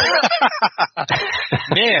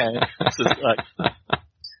 Man, this is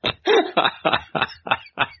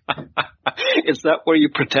is that where you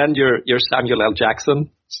pretend you're Samuel L.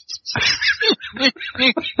 Jackson?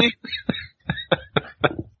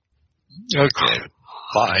 Okay,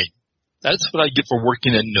 fine. That's what I get for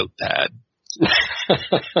working in Notepad.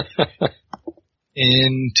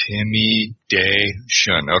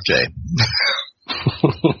 Intimidation. Okay.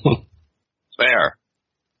 There.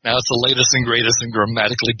 Now it's the latest and greatest and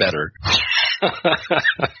grammatically better.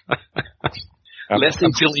 I'm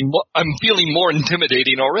feeling more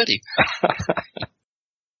intimidating already.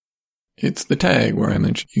 It's the tag where I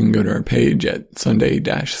mentioned you can go to our page at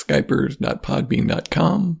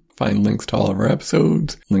sunday-skypers.podbean.com, find links to all of our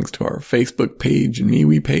episodes, links to our Facebook page and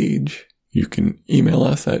MeWe page. You can email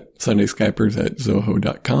us at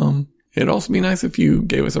sundayskypers@zoho.com. It'd also be nice if you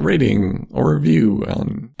gave us a rating or review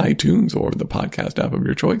on iTunes or the podcast app of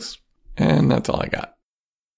your choice. And that's all I got.